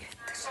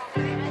sobrevivientes.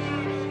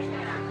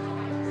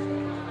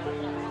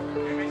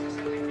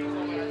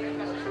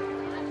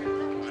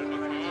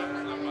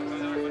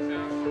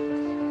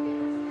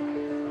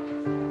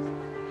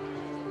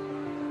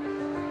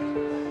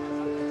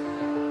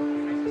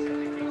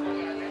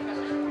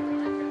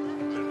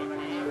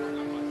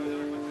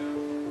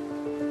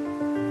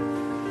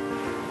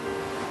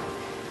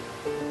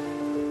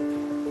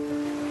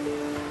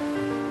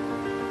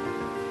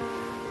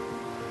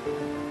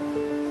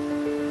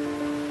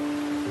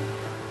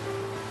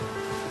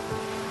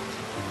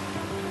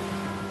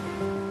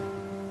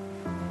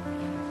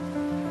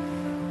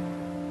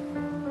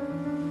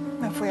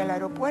 Fui al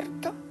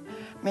aeropuerto,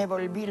 me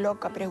volví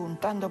loca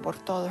preguntando por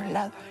todos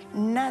lados.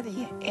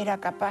 Nadie era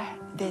capaz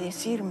de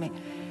decirme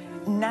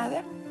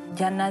nada.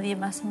 Ya nadie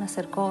más se me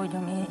acercó, yo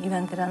me iba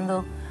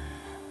enterando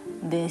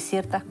de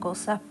ciertas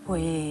cosas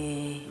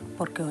pues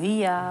porque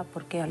oía,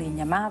 porque alguien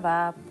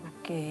llamaba,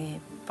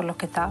 por los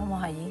que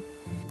estábamos allí.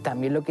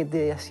 También lo que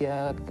te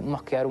hacía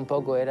mosquear un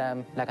poco era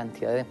la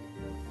cantidad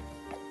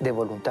de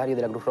voluntarios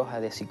de la Cruz Roja,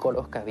 de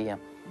psicólogos que había.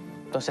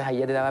 Entonces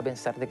ayer te daba a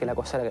pensar de que la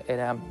cosa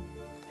era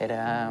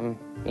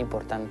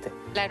importante.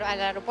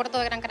 Al aeropuerto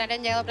de Gran Canaria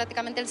han llegado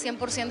prácticamente el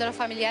 100% de los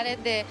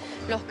familiares de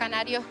los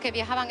canarios que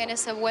viajaban en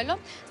ese vuelo.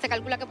 Se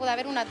calcula que puede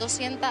haber unas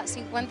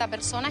 250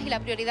 personas y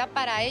la prioridad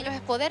para ellos es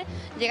poder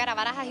llegar a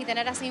Barajas y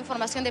tener así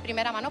información de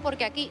primera mano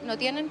porque aquí no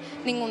tienen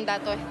ningún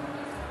dato.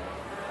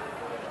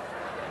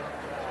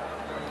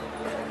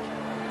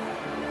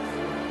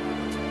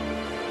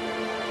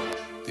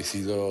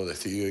 Decido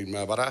irme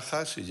a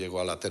Barajas y llego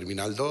a la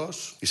Terminal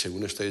 2 y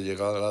según estoy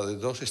llegado a la de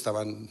 2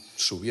 estaban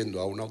subiendo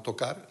a un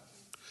autocar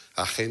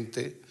a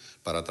gente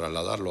para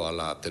trasladarlo a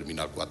la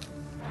Terminal 4.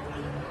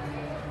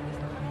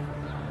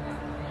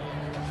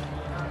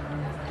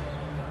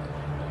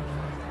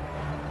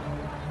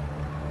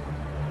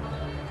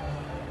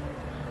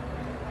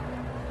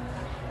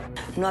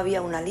 No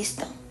había una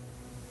lista,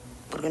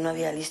 porque no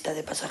había lista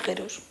de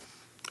pasajeros.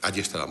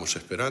 Allí estábamos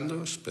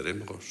esperando,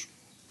 esperemos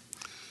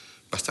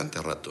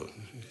bastante rato.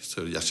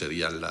 Esto ya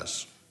serían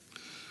las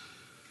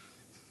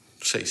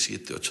 6,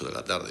 7, 8 de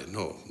la tarde.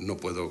 No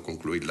puedo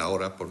concluir la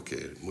hora porque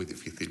es muy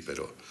difícil,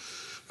 pero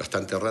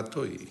bastante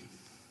rato y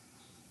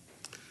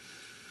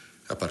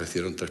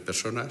aparecieron 3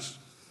 personas.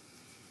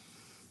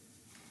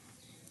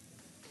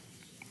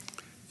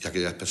 Y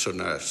aquellas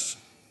personas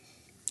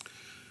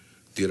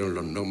dieron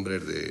los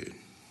nombres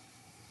de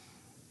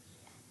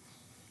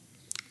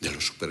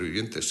los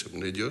supervivientes,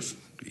 según ellos,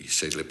 y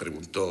se le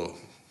preguntó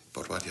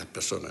por varias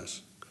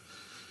personas.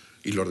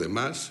 Y los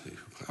demás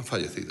han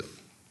fallecido.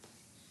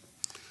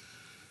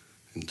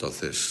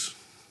 Entonces,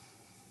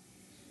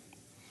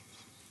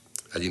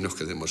 allí nos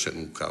quedamos en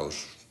un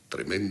caos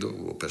tremendo.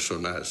 Hubo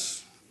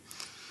personas,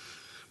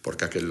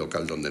 porque aquel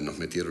local donde nos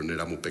metieron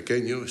era muy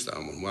pequeño,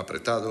 estábamos muy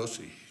apretados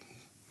y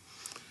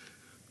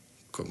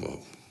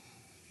como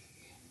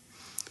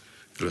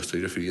lo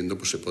estoy refiriendo,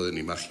 pues se pueden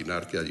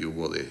imaginar que allí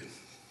hubo de...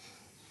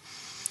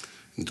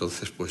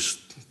 Entonces, pues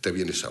te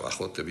vienes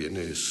abajo, te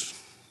vienes...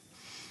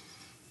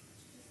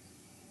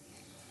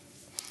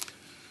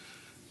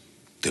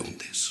 Te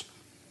hundes.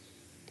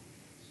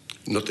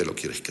 No te lo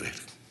quieres creer.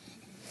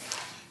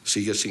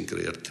 Sigues sin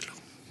creértelo.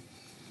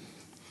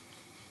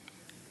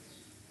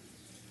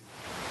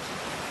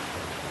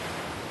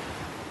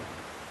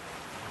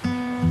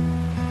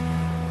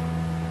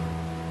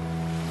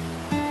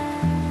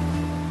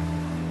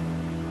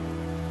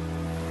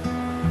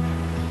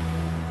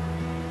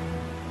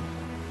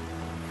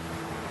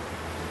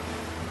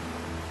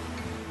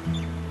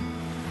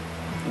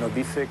 Nos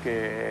dice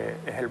que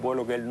es el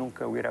vuelo que él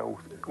nunca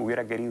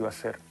hubiera querido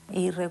hacer.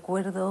 Y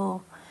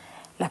recuerdo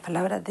las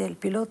palabras del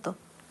piloto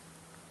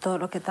todos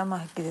los que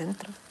estamos aquí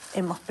dentro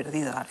hemos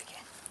perdido a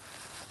alguien.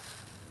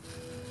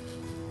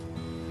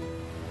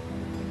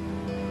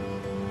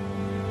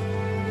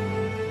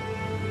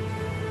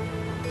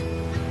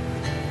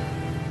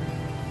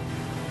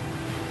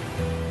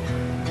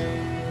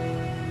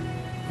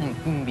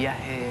 Un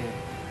viaje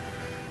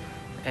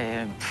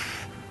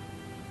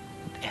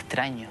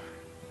extraño,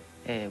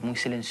 muy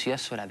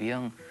silencioso el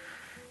avión,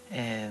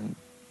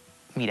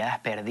 miradas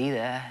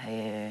perdidas,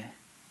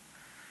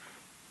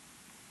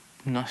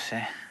 no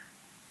sé.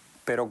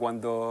 Pero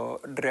cuando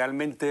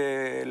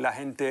realmente la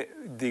gente,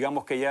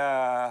 digamos que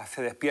ya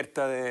se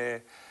despierta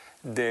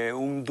de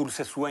un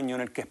dulce sueño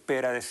en el que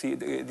espera,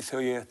 dice,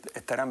 oye,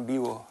 estarán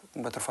vivos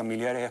nuestros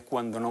familiares, es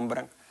cuando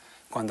nombran,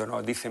 cuando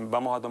nos dicen,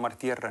 vamos a tomar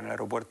tierra en el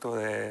aeropuerto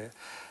de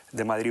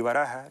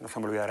Madrid-Barajas, no se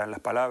me olvidarán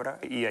las palabras,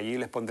 y allí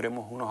les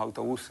pondremos unos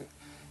autobuses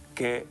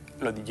que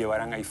los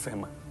llevarán a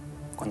IFEMA.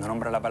 Cuando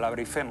nombra la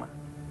palabra IFEMA,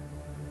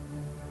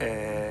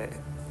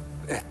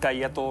 está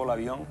ya todo el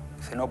avión.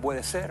 Dice, no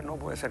puede ser,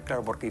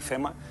 claro, porque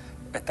IFEMA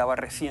estaba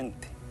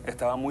reciente,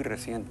 estaba muy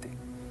reciente,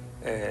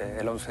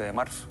 el 11 de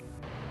marzo.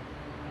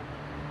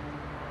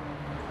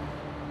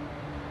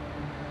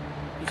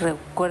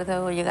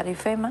 Recuerdo llegar a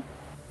IFEMA,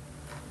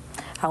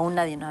 aún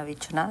nadie nos había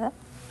dicho nada,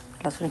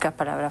 las únicas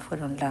palabras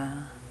fueron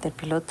las del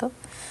piloto,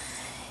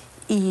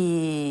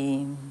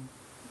 y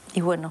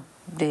bueno,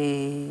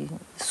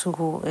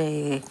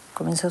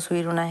 comenzó a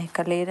subir unas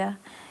escaleras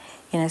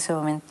y en ese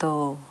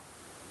momento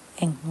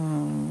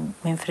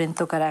me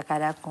enfrento cara a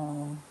cara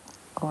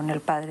con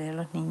el padre de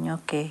los niños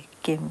que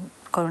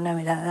con una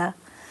mirada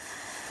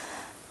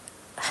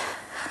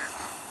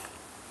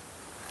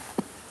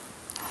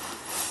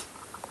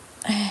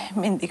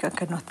me indica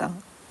que no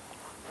están.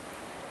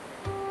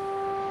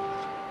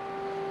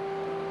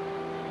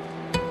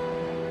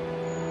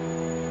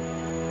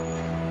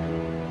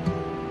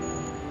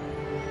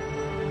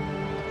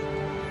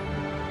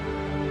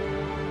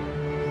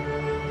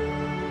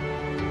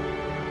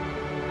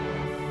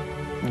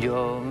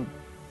 Yo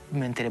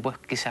me enteré pues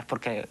quizás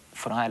porque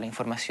fueron a dar la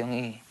información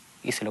y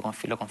lo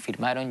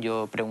confirmaron.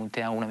 Yo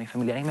pregunté a uno de mis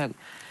familiares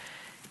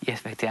y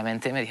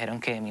efectivamente me dijeron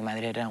que mi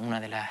madre era una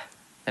de las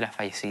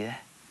fallecidas.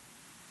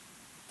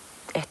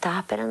 Estaba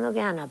esperando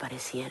que Ana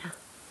apareciera,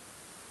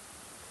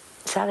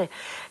 ¿sabes?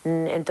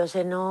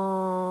 Entonces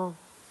no...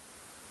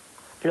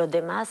 Los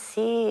demás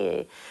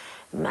sí,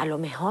 a lo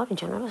mejor,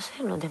 yo no lo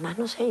sé, los demás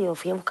no sé, yo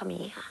fui a buscar a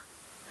mi hija.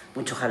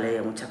 Mucho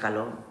jaleo, mucha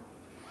calor,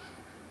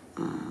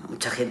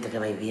 mucha gente que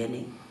va y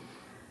viene,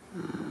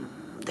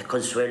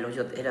 desconsuelo.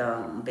 Yo era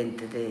un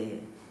 20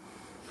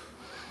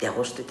 de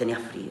agosto y tenía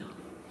frío.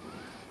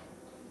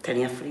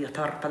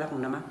 Estaba raspada con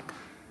una manta.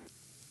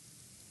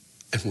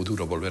 Es muy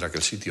duro volver a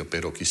aquel sitio,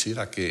 pero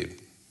quisiera que,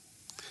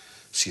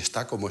 si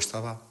está como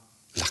estaba,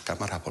 las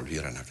cámaras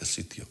volvieran a aquel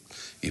sitio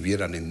y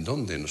vieran en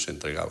dónde nos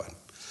entregaban,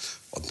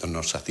 donde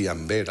nos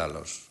hacían ver a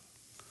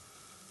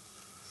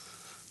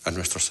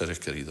nuestros seres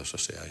queridos. O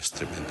sea, es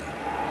tremendo.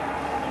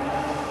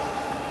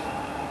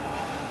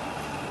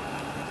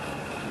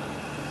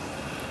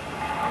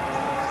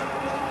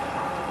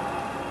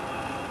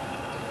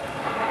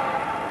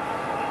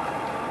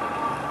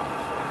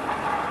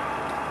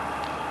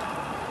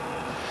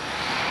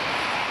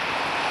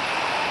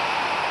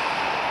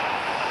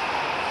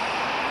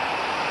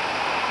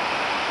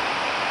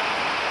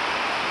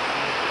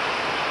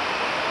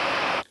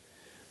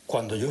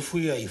 Cuando yo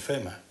fui a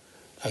IFEMA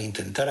a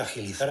intentar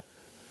agilizar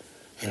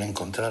el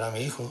encontrar a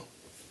mi hijo,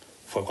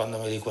 fue cuando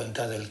me di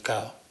cuenta del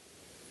caos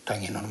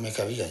tan enorme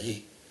que había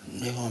allí.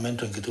 Llegó un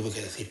momento en que tuve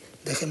que decir,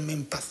 déjenme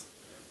en paz.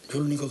 Yo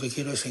lo único que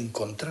quiero es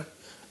encontrar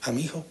a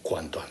mi hijo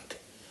cuanto antes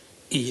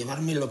y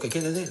llevarme lo que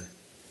quede de él.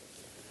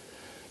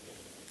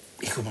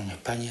 Y como en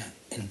España,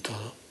 en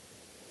todo,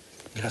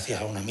 gracias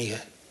a una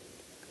amiga,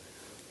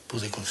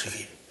 pude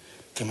conseguir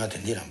que me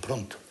atendieran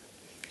pronto.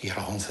 Y a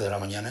las 11 de la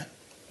mañana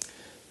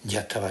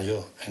ya estaba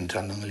yo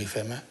entrando en el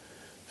IFEMA,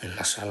 en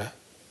la sala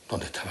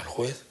donde estaba el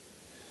juez,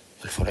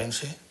 el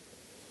forense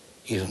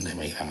y donde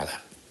me iban a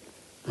dar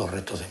los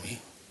restos de mi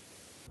hijo.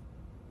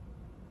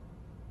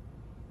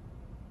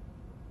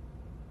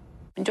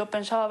 Yo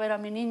pensaba ver a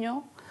mi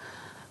niño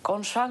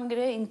con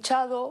sangre,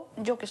 hinchado,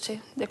 yo qué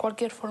sé, de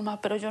cualquier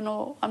forma, pero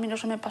a mí no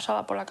se me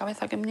pasaba por la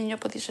cabeza que mi niño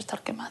pudiese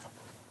estar quemado.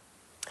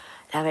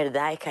 La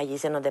verdad es que allí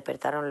se nos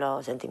despertaron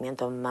los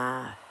sentimientos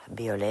más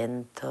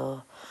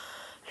violentos,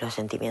 los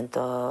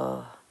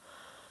sentimientos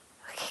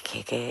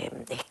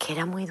es que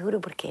era muy duro,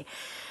 porque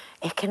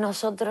es que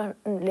nosotros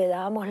le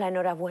dábamos la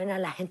enhorabuena a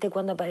la gente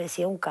cuando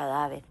aparecía un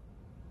cadáver.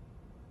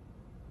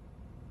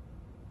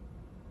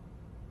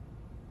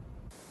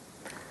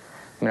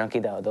 Me lo han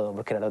quitado todo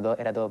porque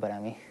era todo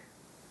para mí.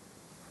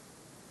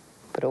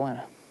 Pero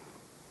bueno,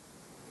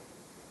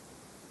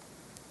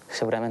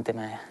 seguramente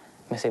me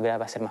servirá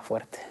para ser más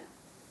fuerte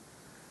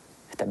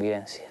esta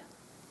vivencia.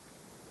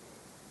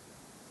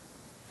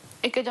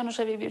 Es que yo no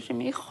sé vivir sin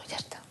mi hijo, ya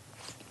está.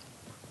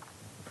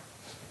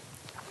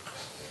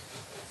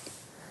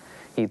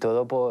 Y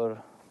todo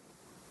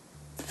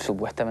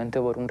supuestamente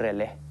por un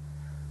relé,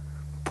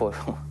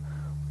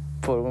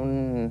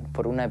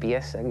 por una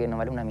pieza que no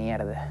vale una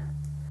mierda.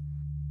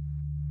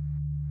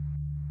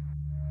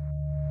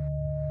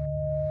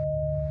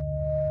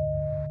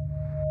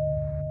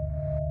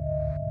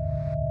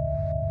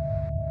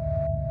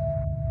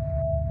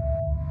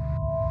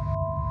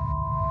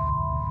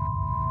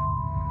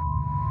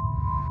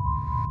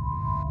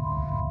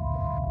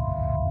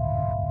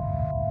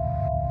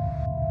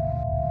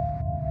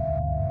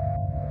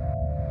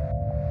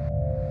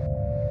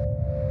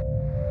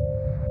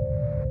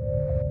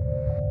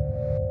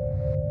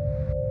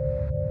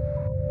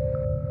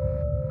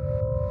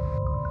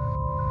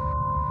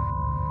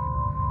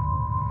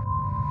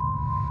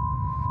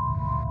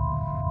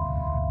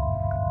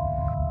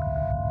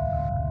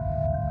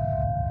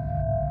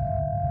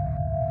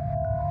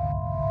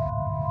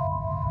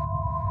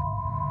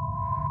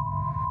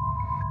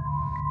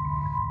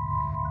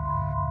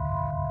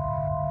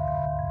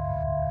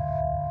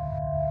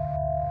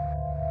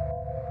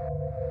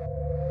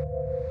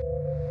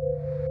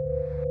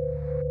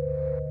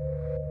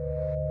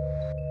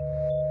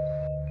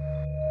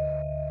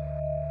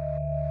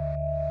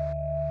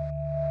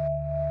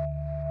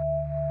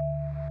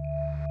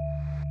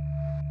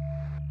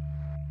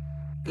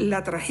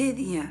 La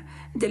tragedia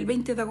del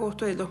 20 de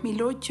agosto de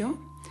 2008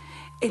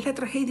 es la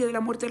tragedia de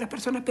la muerte de las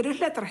personas, pero es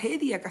la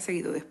tragedia que ha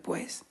seguido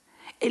después.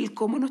 El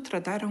cómo nos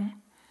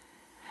trataron,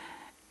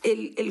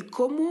 el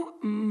cómo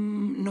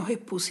nos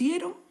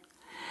expusieron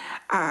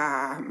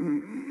al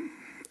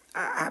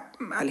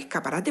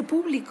escaparate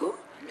público.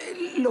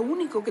 Lo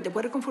único que te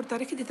puede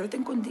reconfortar es que te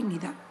traten con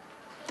dignidad.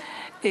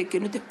 Que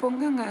no te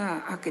expongan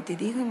a que te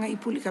digan ahí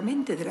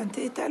públicamente,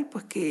 delante de tal,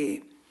 pues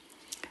que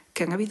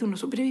han habido unos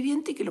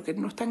supervivientes y que los que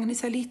no están en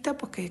esa lista,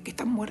 pues que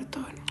están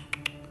muertos.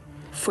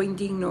 Fue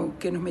indigno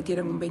que nos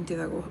metieran un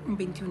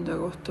 21 de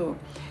agosto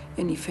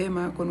en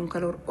IFEMA con un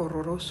calor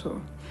horroroso,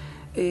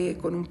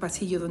 con un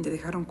pasillo donde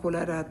dejaron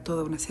colar a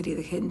toda una serie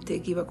de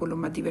gente que iba con los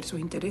más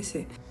diversos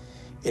intereses.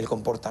 El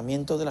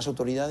comportamiento de las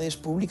autoridades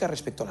públicas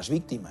respecto a las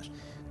víctimas,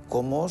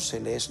 cómo se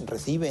les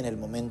recibe en el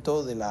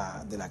momento de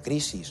la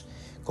crisis,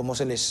 cómo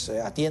se les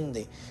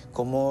atiende,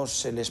 cómo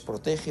se les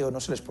protege o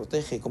no se les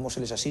protege, cómo se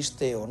les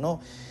asiste o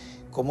no,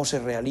 cómo se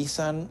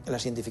realizan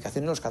las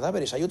identificaciones de los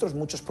cadáveres. Hay otros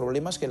muchos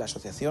problemas que la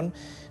asociación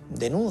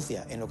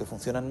denuncia en lo que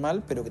funcionan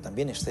mal, pero que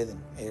también exceden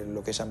en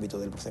lo que es ámbito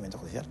del procedimiento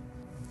judicial.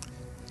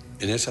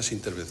 En esas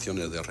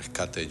intervenciones de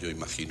rescate yo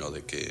imagino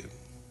de que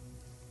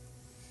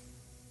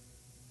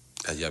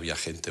allí había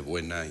gente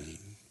buena y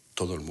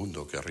todo el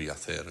mundo querría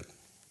hacer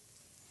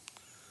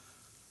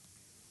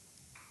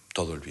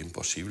todo el bien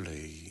posible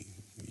y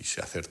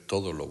hacer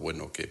todo lo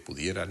bueno que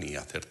pudieran y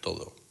hacer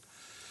todo.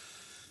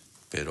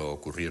 Pero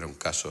ocurrieron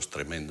casos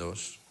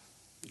tremendos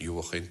y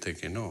hubo gente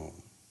que no,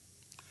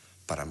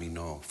 para mí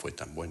no fue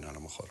tan buena a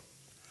lo mejor.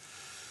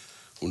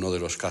 Uno de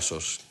los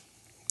casos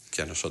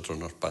que a nosotros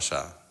nos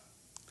pasa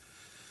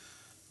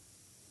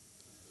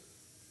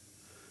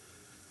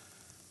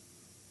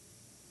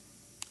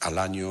al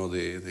año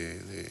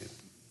de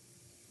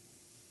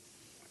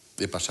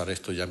pasar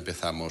esto ya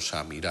empezamos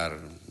a mirar,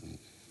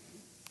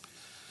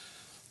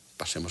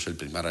 pasemos el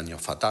primer año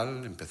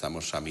fatal,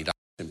 empezamos a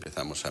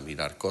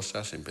mirar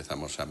cosas,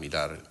 empezamos a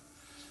mirar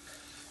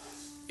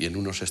y en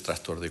unos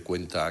extractos de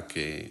cuenta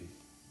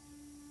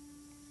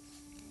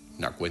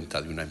una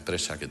cuenta de una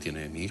empresa que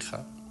tiene mi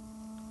hija,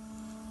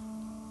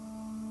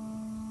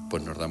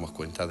 pues nos damos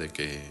cuenta de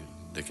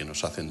que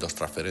nos hacen 2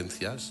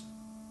 transferencias,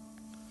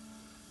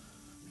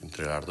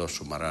 entre las 2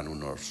 sumarán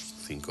unos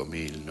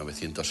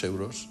 5.900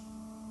 euros,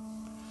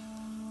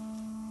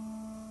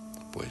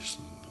 pues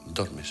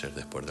 2 meses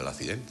después del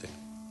accidente.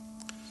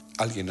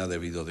 Alguien ha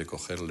debido de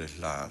cogerles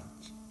la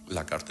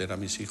cartera a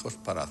mis hijos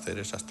para hacer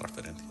esas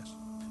transferencias.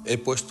 He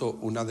puesto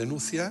una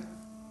denuncia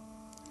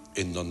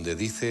en donde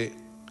dice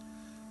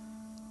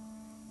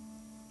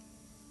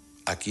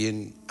a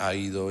quién ha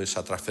ido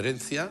esa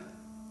transferencia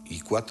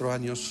y 4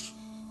 años,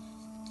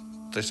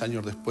 3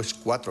 años después,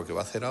 4 que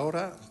va a hacer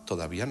ahora,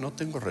 todavía no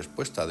tengo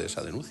respuesta de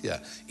esa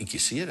denuncia y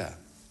quisiera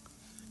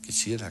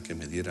que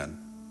me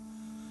dieran.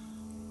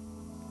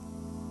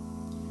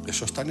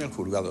 Eso está en el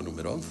juzgado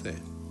número 11.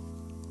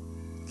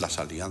 Las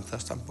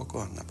alianzas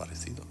tampoco han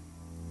aparecido.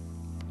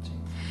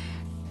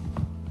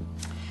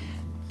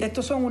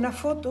 Estos son unas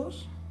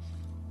fotos.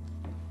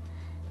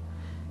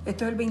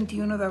 Esto es el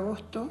 21 de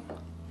agosto,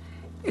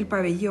 el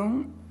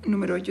pabellón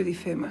número 8 de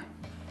IFEMA.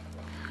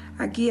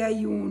 Aquí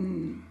hay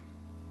un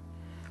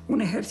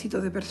ejército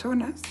de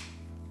personas,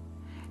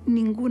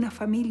 ninguna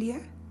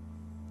familia,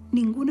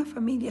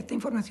 esta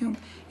información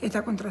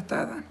está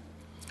contrastada.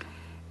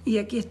 Y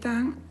aquí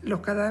están los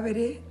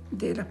cadáveres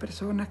de las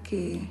personas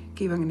que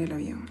iban en el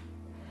avión.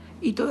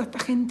 Y toda esta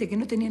gente que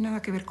no tenía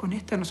nada que ver con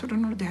esta, nosotros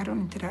nos dejaron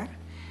enterar.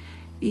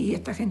 Y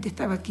esta gente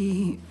estaba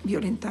aquí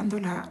violentando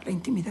la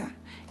intimidad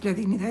y la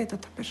dignidad de todas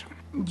estas personas.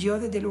 Yo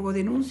desde luego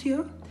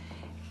denuncio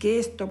que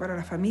esto para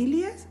las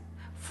familias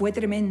fue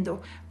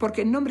tremendo,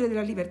 porque en nombre de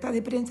la libertad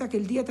de prensa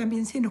aquel día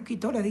también se nos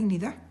quitó la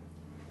dignidad.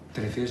 ¿Te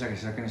refieres a que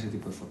se saquen ese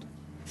tipo de fotos?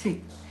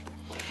 Sí.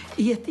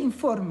 Y este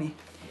informe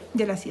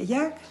de la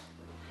CIEJAC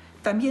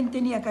también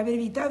tenía que haber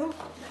evitado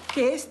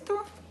que esto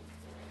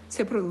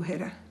se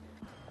produjera.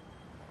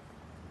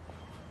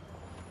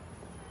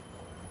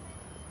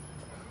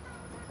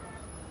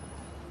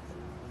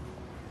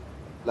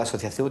 La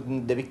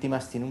asociación de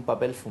víctimas tiene un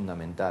papel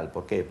fundamental.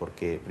 ¿Por qué?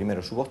 Porque,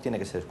 primero, su voz tiene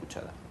que ser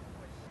escuchada.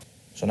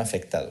 Son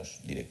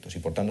afectados directos y,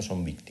 por tanto,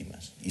 son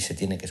víctimas y se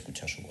tiene que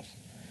escuchar su voz.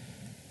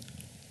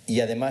 Y,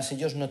 además,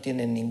 ellos no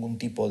tienen ningún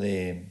tipo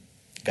de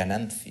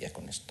ganancia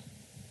con esto.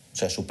 O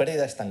sea, su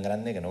pérdida es tan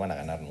grande que no van a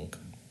ganar nunca.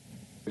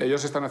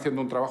 Ellos están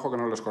haciendo un trabajo que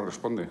no les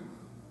corresponde.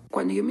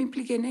 Cuando yo me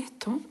impliqué en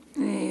esto,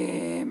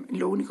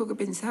 lo único que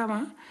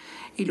pensaba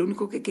y lo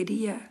único que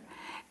quería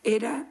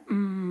era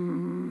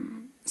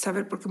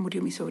saber por qué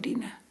murió mi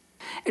sobrina.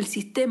 El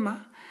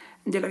sistema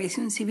de la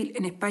aviación civil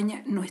en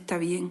España no está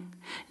bien.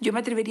 Yo me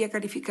atrevería a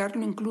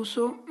calificarlo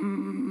incluso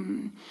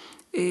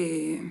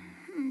de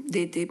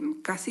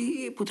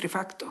casi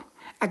putrefacto.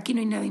 Aquí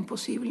no hay nada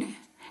imposible.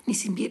 Ni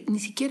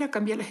siquiera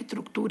cambiar las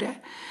estructuras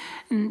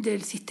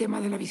del sistema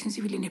de la aviación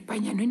civil en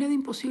España. No hay nada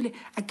imposible.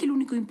 Aquí lo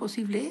único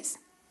imposible es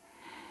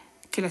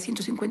que las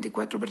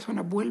 154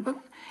 personas vuelvan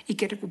y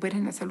que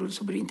recuperen la salud del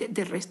sobreviviente.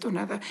 De resto,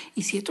 nada.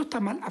 Y si esto está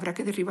mal, habrá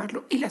que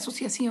derribarlo. Y la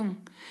asociación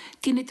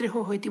tiene 3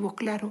 objetivos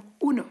claros.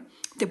 1,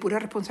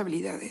 depurar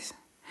responsabilidades.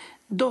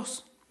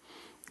 2,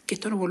 que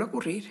esto no vuelva a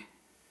ocurrir.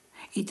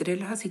 Y 3,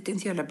 la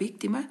asistencia a las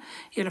víctimas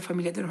y a las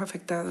familias de los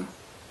afectados.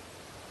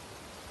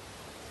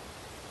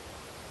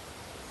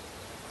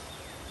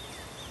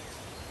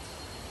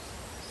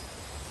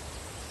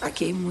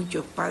 Aquí hay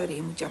muchos padres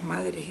y muchas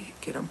madres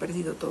que lo han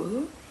perdido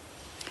todo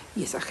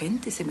y esa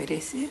gente se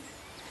merece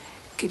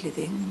que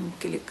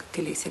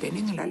le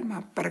serenen el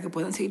alma para que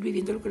puedan seguir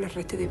viviendo lo que les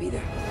reste de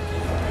vida.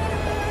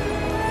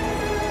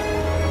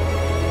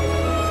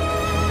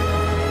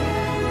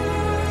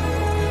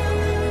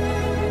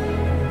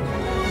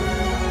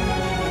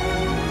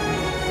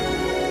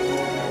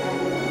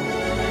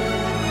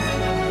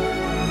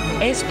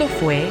 Esto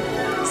fue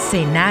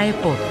SENAE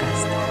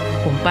Podcast.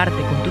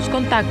 Comparte con tus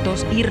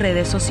contactos y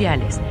redes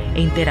sociales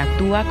e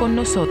interactúa con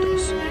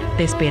nosotros.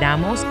 Te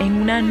esperamos en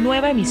una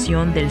nueva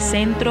emisión del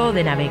Centro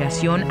de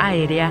Navegación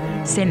Aérea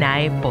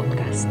SENAE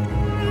Podcast.